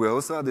 we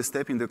also had a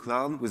step in the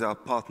cloud with our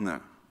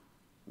partner,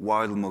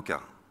 Wild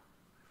Mocha.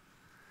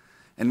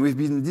 And we've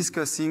been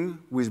discussing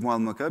with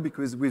Wild Mocha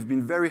because we've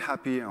been very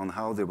happy on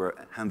how they were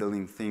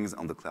handling things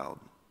on the cloud.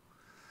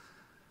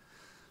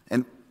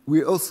 And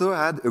we also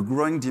had a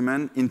growing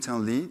demand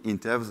internally in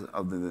terms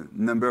of the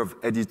number of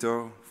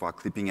editors for our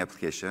clipping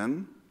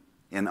application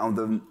And on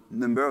the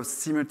number of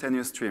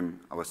simultaneous streams,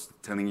 I was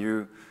telling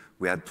you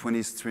we had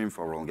 20 streams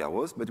for Roland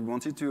Garros, but we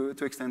wanted to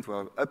extend to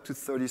have up to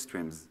 30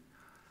 streams.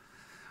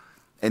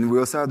 And we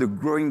also had a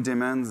growing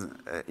demand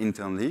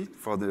internally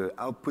for the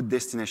output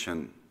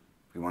destination.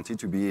 We wanted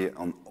to be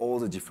on all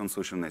the different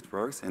social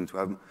networks and to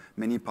have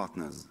many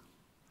partners.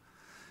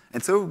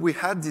 And so we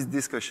had this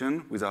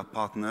discussion with our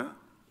partner,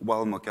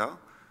 WildMocha,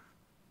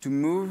 to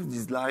move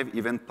this live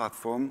event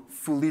platform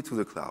fully to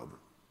the cloud.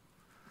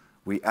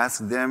 We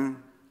asked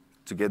them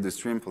to get the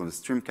stream from the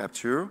stream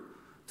capture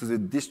to the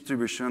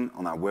distribution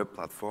on our web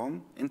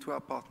platform and to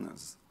our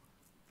partners.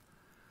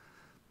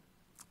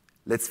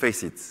 Let's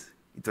face it,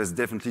 it was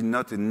definitely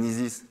not an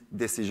easy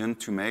decision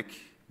to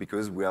make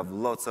because we have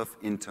lots of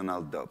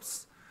internal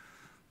doubts.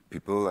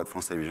 People at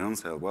France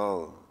Télévisions say,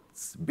 well,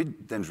 it's a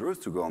bit dangerous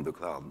to go on the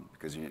cloud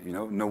because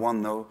no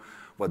one knows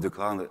what the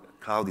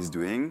cloud is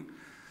doing.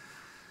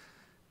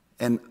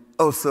 And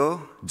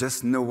also,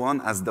 just no one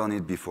has done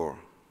it before.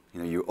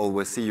 You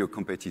always see your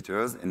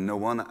competitors, and no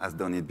one has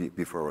done it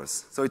before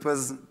us. So it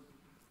was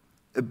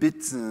a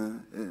bit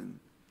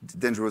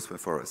dangerous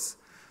for us.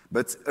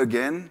 But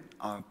again,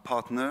 our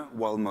partner,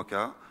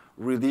 WildMocha,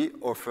 really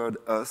offered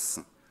us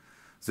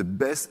the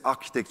best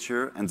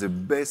architecture and the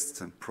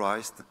best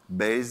price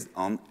based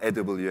on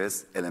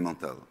AWS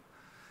Elemental.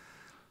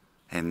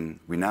 And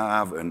we now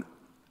have an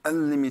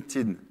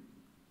unlimited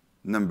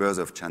numbers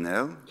of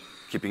channels,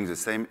 keeping the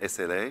same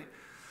SLA,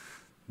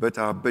 but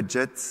our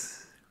budget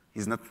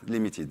is not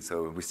limited,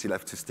 so we still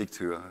have to stick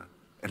to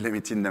a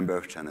limited number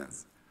of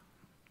channels.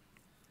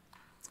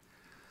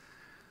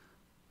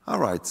 All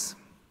right,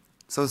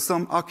 so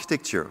some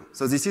architecture.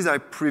 So this is our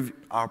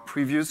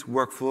previous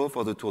workflow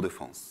for the Tour de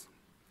France.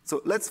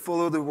 So let's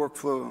follow the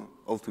workflow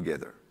all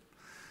together.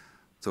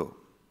 So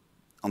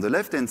on the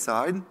left-hand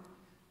side,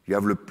 you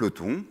have the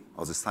peloton,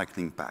 or the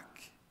cycling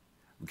pack.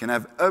 We can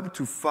have up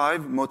to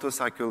 5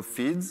 motorcycle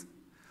feeds,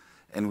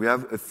 and we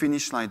have a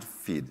finish line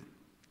feed.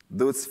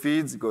 Those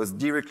feeds go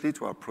directly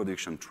to our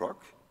production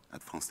truck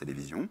at France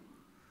Télévisions.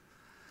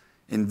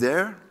 And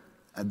there,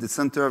 at the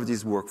center of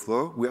this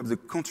workflow, we have the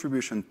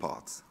contribution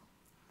part.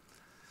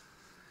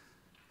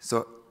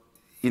 So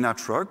in our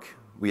truck,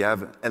 we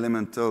have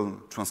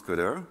Elemental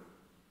transcoder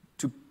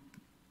to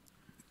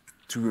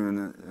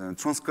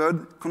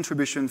transcode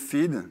contribution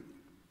feed.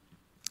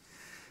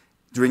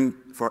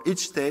 For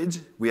each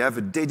stage, we have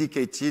a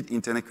dedicated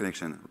internet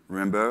connection.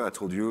 Remember, I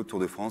told you, Tour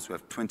de France, we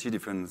have 20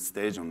 different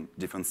stages on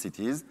different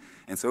cities.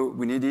 And so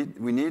we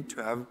need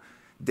to have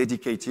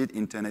dedicated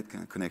internet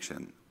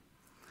connection.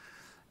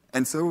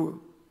 And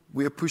so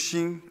we are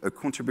pushing a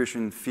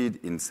contribution feed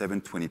in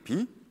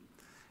 720p.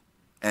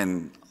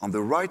 And on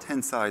the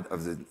right-hand side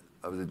of the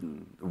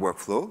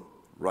workflow,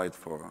 right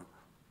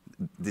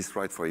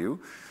for you,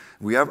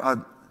 we have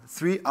our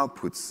 3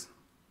 outputs.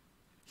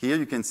 Here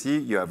you can see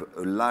you have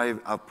a live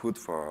output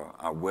for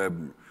our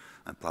web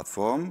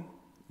platform.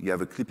 You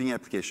have a clipping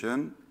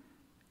application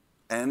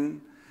and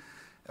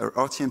an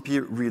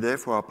RTMP relay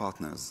for our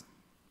partners.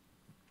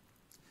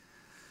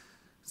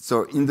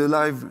 So in the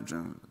live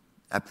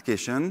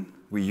application,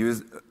 we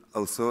use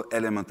also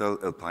Elemental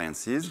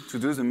appliances to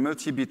do the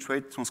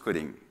multi-bitrate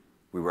transcoding.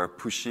 We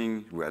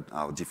had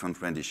our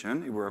different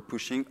rendition. We were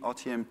pushing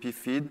RTMP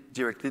feed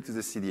directly to the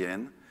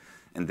CDN,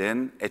 and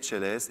then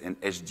HLS and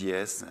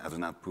HDS as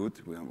an output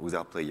with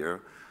our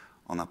player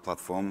on our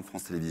platform,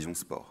 France Télévisions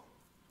Sport.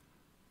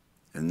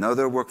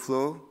 Another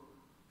workflow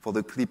for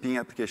the clipping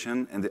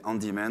application and the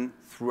on-demand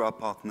through our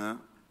partner,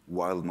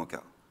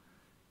 WildMocha.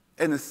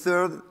 And a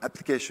third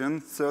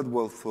application, third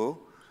workflow,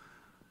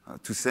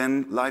 to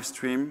send live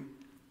stream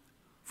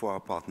for our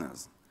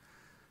partners.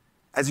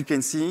 As you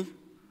can see,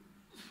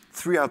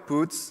 3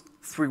 outputs,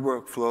 3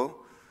 workflow,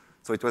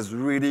 so it was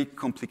really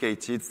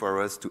complicated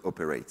for us to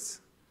operate.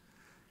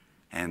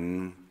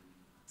 And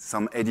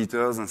some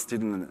editors and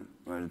students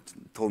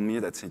told me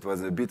that it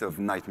was a bit of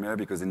a nightmare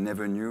because they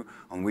never knew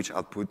on which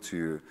output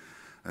to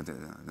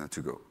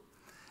go.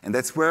 And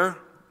that's where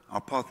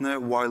our partner,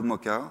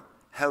 WildMocha,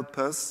 helped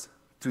us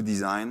to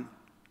design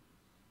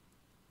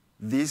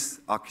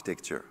this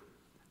architecture,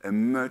 a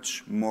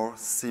much more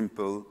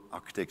simple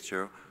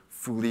architecture,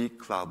 fully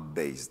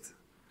cloud-based.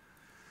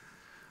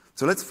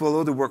 So let's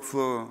follow the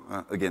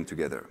workflow again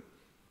together.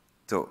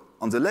 So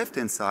on the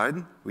left-hand side,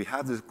 we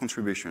have the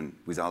contribution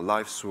with our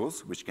live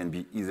source, which can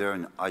be either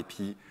an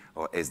IP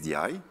or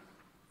SDI,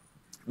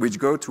 which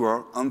go to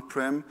our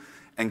on-prem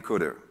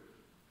encoder.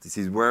 This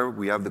is where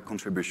we have the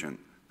contribution.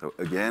 So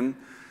again,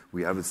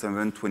 we have a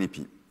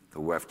 720p. So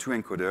we have 2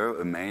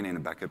 encoders, a main and a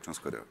backup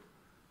transcoder.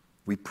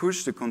 We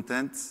push the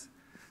content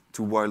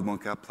to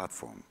WildMocha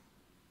platform.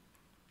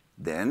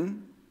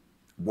 Then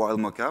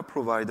WildMocha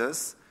provides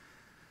us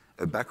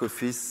a back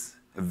office,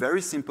 a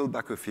very simple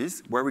back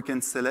office where we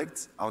can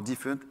select our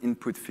different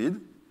input feed,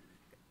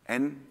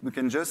 and we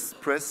can just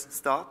press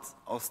start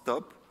or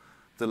stop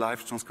the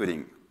live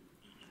transcoding.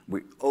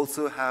 We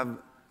also have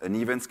an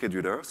event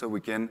scheduler, so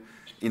we can,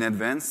 in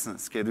advance,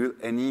 schedule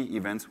any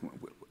events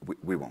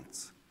we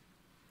want.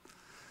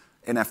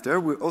 And after,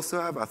 we also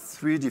have our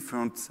 3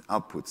 different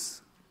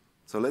outputs.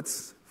 So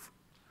let's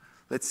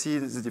see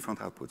the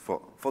different output.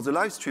 For the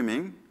live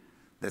streaming,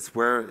 that's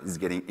where it's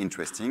getting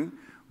interesting.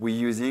 We're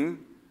using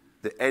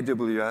the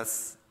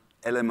AWS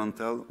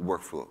Elemental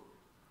workflow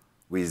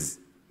with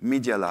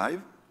Media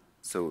Live.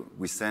 So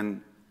we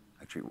send,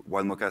 actually,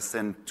 Wildmocha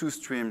send 2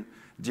 streams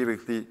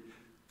directly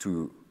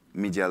to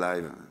Media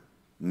Live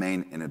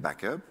main and a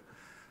backup.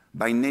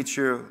 By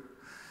nature,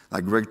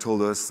 like Greg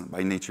told us,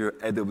 by nature,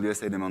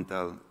 AWS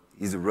Elemental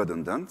is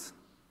redundant.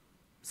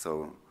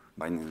 So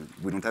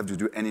we don't have to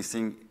do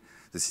anything.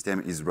 The system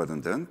is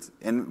redundant.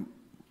 And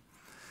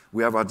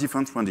we have our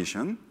different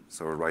rendition.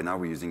 So right now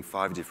we're using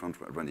 5 different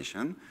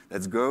renditions.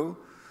 Let's go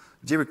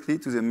directly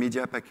to the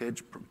media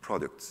package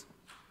product.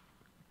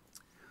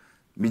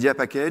 Media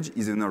package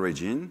is an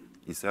origin.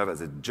 It serves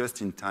as a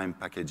just-in-time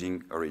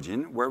packaging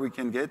origin where we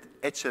can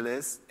get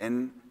HLS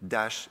and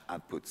Dash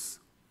outputs.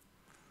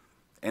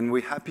 And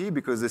we're happy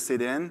because the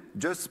CDN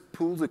just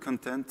pulls the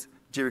content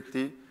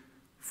directly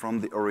from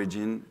the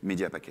origin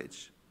media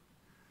package.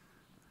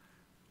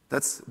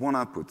 That's one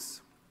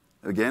output.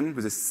 Again,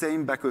 with the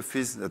same back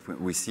office that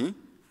we see,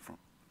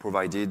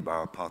 provided by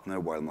our partner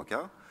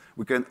Wildmocha,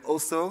 we can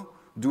also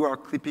do our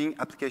clipping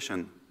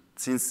application.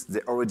 Since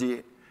they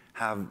already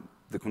have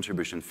the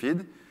contribution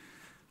feed,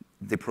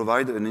 they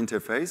provide an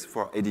interface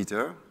for our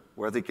editor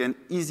where they can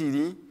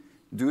easily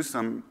do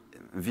some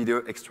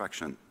video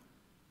extraction.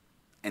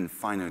 And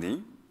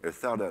finally, a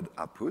third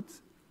output,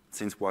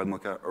 since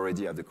Wildmocha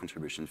already have the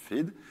contribution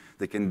feed,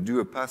 they can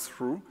do a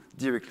pass-through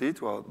directly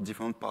to our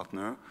different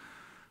partner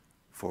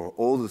for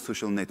all the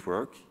social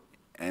network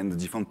and the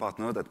different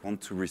partners that want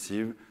to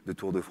receive the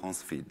Tour de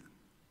France feed.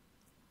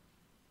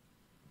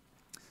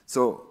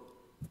 So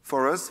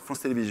for us,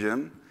 France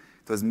Television,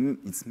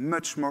 it's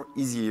much more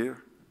easier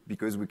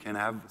because we can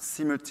have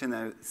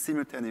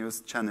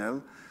simultaneous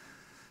channel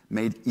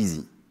made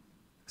easy.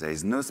 There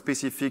is no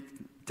specific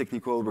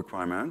technical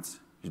requirement.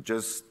 You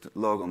just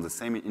log on the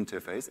same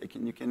interface,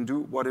 and you can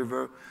do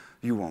whatever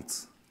you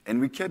want. And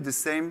we kept the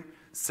same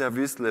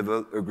service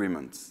level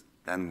agreements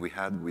than we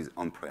had with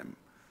on-prem.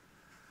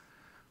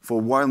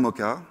 For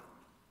Wildmocha,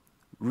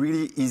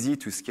 really easy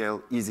to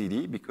scale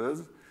easily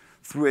because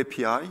through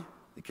API,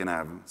 they can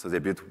have, so they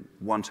build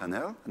one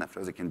channel, and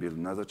after they can build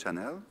another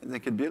channel, and they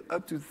can build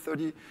up to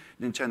 30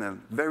 channels.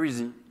 Very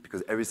easy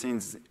because everything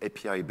is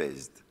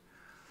API-based.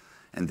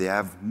 And they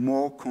have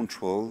more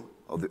control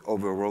of the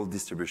overall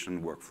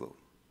distribution workflow.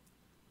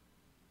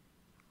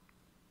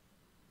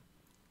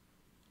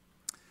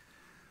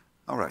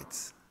 All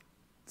right.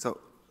 So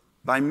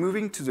by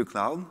moving to the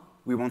cloud,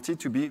 we wanted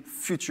to be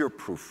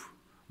future-proof.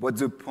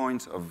 What's the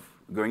point of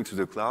going to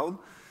the cloud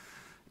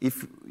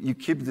if you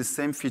keep the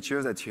same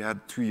features that you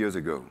had 2 years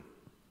ago?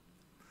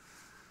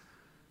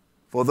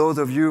 For those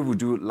of you who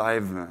do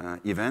live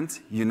events,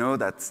 you know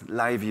that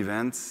live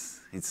events,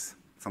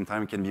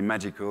 sometimes it can be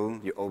magical.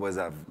 You always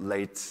have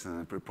late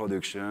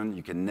pre-production.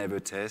 You can never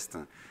test.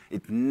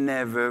 It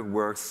never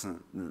works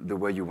the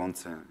way you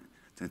want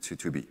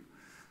to be.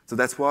 So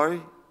that's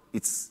why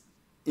it's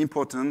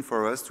important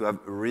for us to have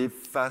a really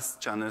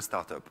fast channel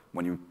startup.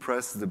 When you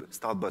press the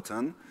start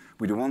button,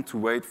 we don't want to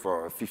wait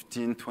for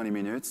 15, 20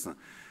 minutes.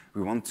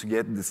 We want to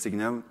get the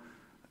signal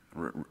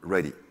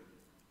ready.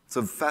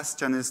 So fast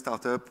channel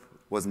startup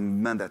was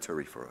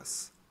mandatory for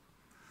us.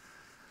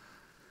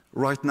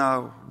 Right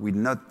now, we're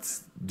not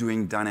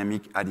doing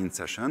dynamic ad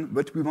insertion,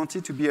 but we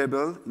wanted to be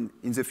able,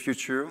 in the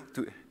future,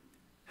 to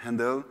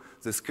handle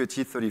the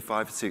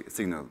SCTE35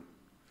 signal,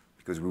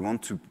 because we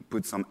want to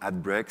put some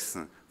ad breaks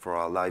for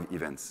our live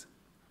events.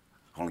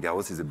 Roland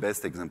Garros is the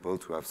best example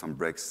to have some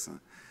breaks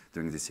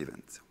during this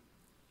event.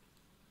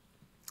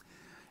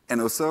 And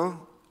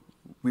also,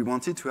 we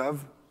wanted to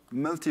have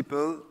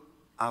multiple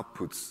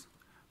outputs.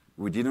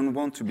 We didn't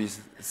want to be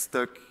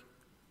stuck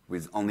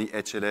with only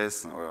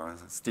HLS or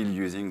still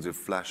using the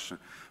Flash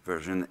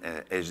version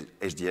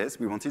HDS.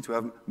 We wanted to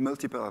have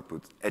multiple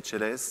outputs,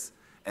 HLS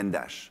and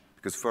Dash.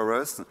 Because for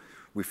us,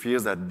 we feel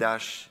that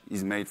Dash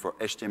is made for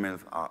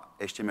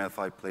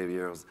HTML5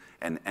 players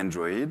and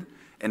Android,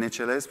 and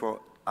HLS for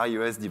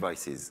iOS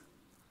devices.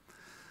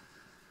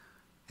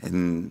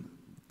 And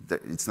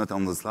it's not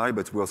on the slide,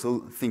 but we're also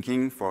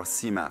thinking for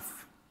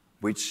CMAF,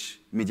 which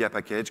media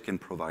package can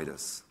provide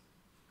us.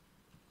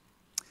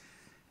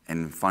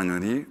 And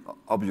finally,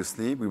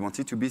 obviously, we want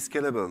it to be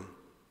scalable.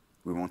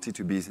 We want it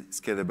to be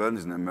scalable in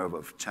the number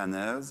of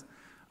channels,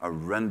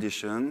 of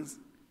renditions,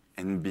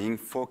 and being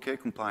 4K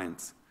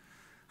compliant.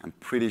 I'm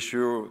pretty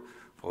sure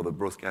for the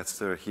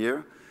broadcaster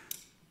here,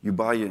 you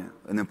buy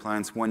an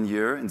appliance 1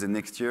 year, and the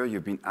next year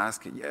you've been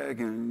asked, yeah,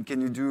 can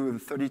you do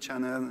 30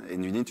 channels,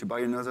 and you need to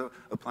buy another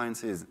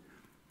appliances.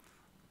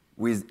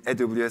 With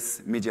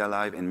AWS Media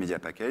Live and Media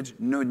Package,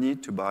 no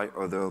need to buy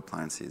other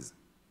appliances.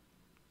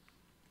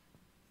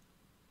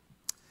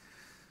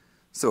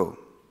 So,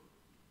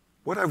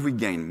 what have we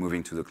gained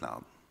moving to the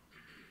cloud?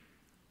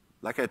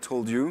 Like I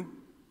told you,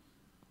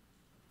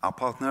 our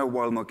partner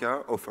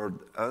Wildmocha offered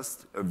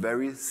us a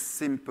very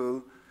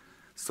simple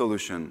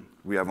solution.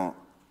 We have an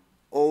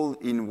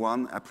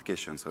all-in-one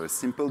application, so a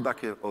simple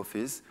back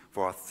office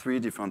for our 3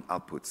 different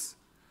outputs.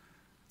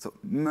 So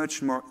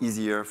much more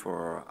easier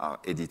for our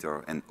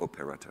editor and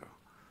operator.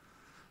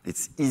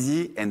 It's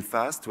easy and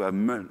fast to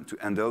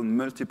handle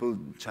multiple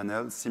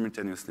channels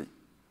simultaneously.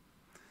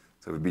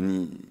 So we've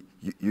been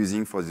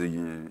using for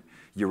the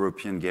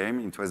European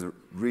game. It was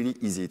really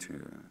easy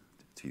to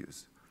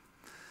use.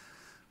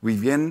 We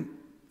gained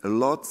a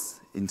lot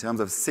in terms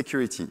of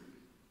security.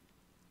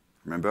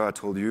 Remember, I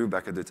told you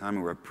back at the time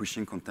we were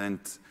pushing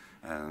content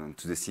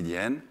to the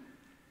CDN.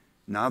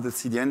 Now the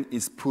CDN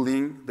is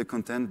pulling the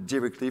content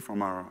directly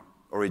from our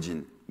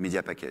origin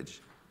media package,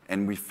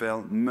 and we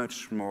feel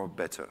much more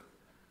better.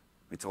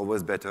 It's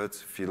always better to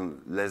feel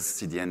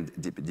less CDN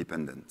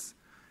dependent.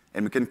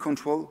 And we can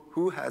control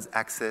who has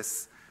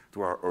access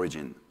to our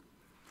origin.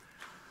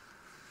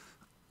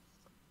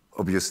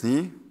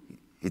 Obviously,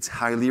 it's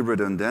highly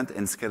redundant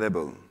and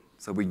scalable,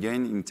 so we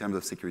gain in terms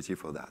of security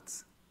for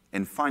that.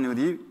 And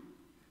finally,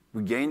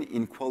 we gain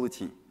in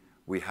quality.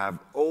 We have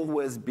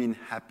always been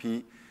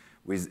happy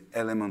with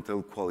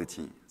Elemental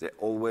quality. They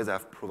always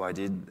have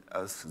provided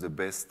us the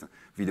best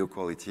video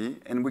quality,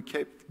 and we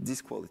kept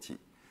this quality.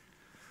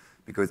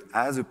 Because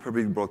as a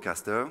public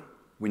broadcaster,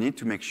 we need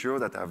to make sure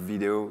that our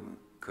video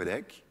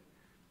codec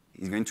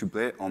is going to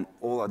play on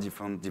all our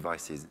different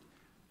devices.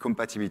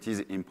 Compatibility is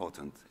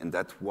important, and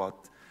that's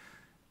what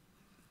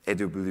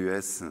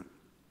AWS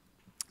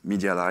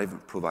Media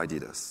Live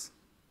provided us.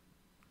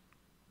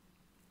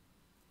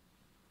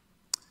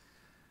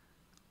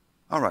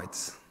 All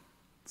right,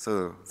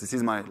 so this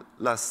is my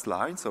last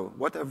slide. So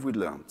what have we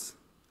learned?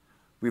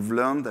 We've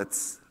learned that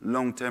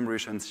long-term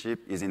relationship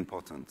is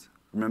important.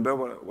 Remember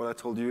what I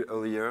told you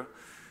earlier,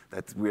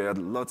 that we had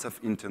lots of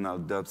internal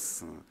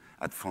dubs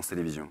at France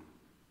Télévisions.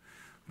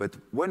 But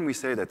when we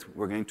say that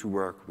we're going to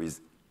work with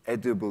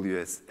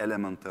AWS,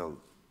 Elemental,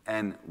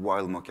 and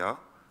Wild Mocha,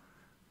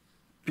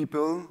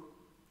 people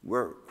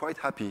were quite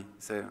happy.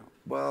 Say,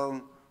 well,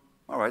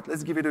 all right,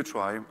 let's give it a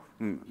try.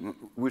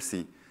 We'll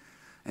see.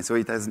 And so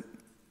it has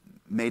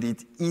made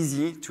it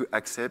easy to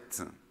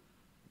accept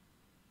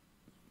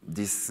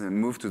this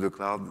move to the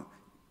cloud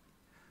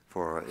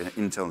for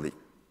internally.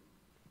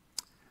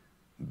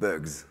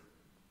 Bugs.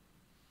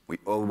 We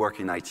all work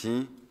in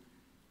IT,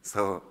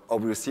 so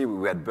obviously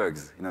we had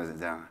bugs. You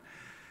know,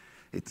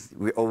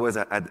 we always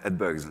had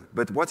bugs.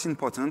 But what's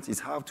important is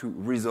how to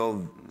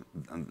resolve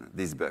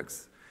these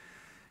bugs.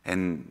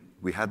 And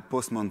we had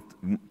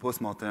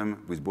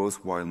post-mortem with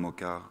both Wild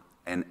Mocha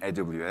and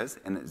AWS,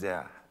 and they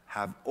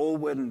have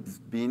always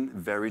been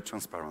very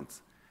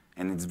transparent.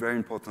 And it's very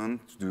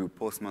important to do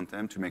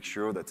post-mortem to make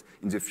sure that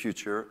in the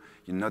future,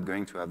 you're not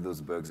going to have those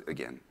bugs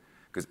again.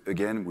 Because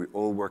again, we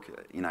all work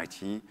in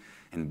IT,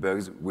 and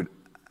bugs would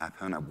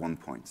happen at one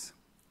point.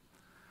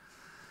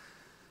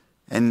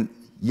 And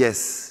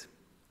yes,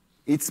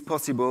 it's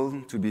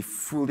possible to be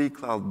fully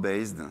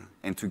cloud-based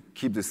and to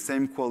keep the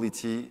same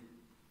quality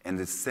and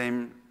the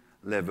same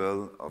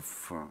level of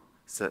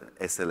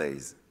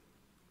SLAs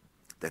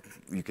that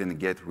you can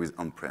get with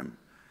on-prem.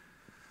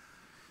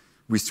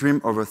 We stream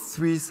over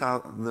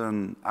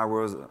 3,000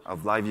 hours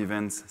of live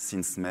events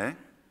since May,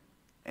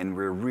 and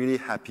we're really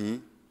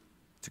happy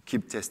to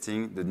keep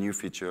testing the new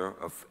feature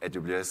of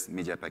AWS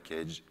Media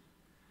Package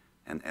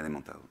and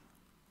Elemental.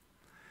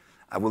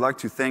 I would like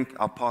to thank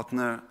our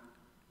partner,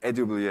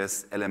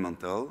 AWS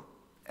Elemental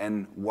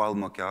and Wild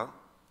Mocha,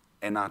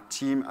 and our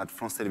team at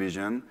France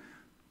Télévisions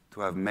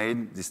to have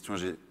made this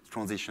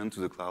transition to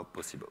the cloud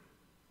possible.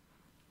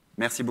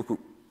 Merci beaucoup.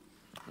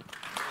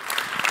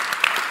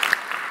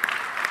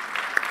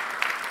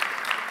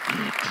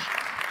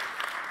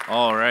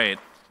 All right.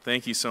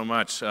 Thank you so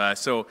much.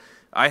 So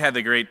I had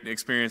the great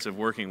experience of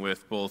working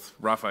with both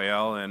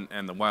Raphael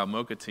and the Wild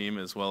Mocha team,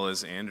 as well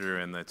as Andrew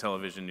and the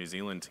Television New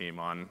Zealand team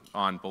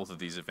on both of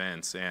these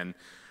events. And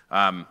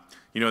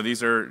you know,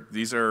 these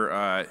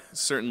are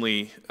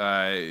certainly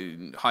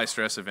high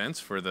stress events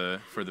for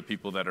the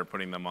people that are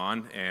putting them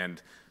on.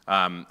 And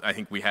I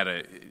think we had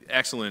an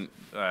excellent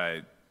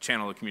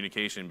channel of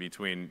communication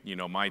between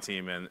my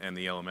team and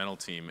the Elemental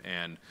team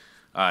and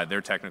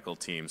their technical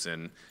teams.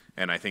 And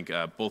I think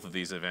both of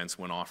these events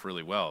went off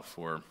really well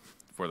for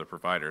the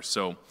providers.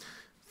 So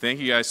thank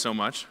you guys so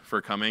much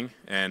for coming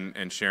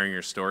and sharing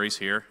your stories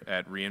here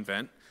at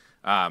reInvent.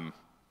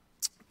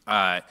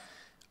 I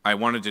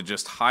wanted to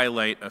just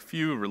highlight a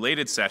few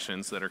related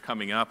sessions that are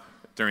coming up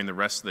during the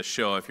rest of the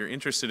show. If you're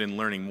interested in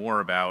learning more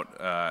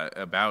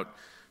about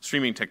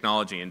streaming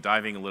technology and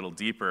diving a little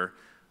deeper,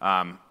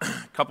 a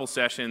couple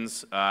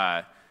sessions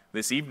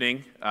this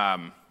evening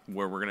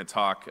where we're going to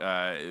talk,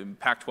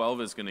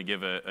 Pac-12 is going to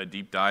give a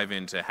deep dive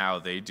into how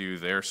they do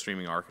their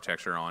streaming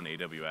architecture on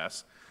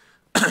AWS.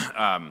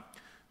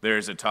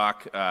 There's a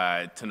talk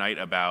tonight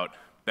about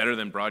better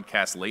than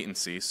broadcast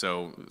latency.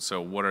 So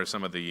what are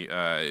some of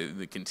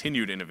the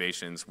continued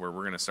innovations where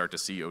we're going to start to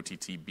see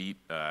OTT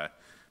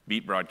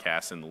beat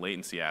broadcasts in the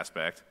latency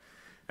aspect.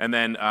 And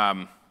then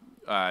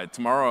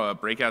tomorrow, a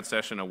breakout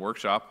session, a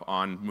workshop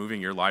on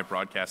moving your live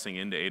broadcasting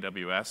into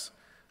AWS.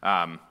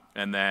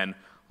 And then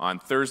on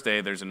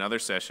Thursday, there's another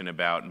session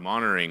about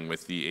monitoring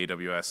with the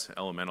AWS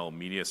Elemental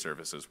Media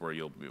Services, where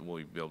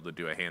we'll be able to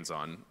do a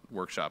hands-on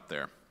workshop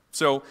there.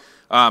 So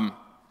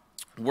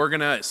we're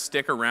going to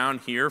stick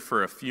around here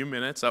for a few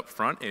minutes up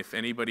front. If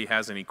anybody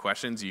has any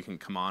questions, you can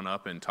come on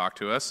up and talk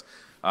to us.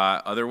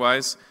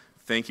 Otherwise,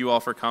 thank you all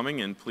for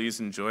coming, and please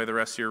enjoy the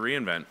rest of your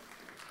reInvent.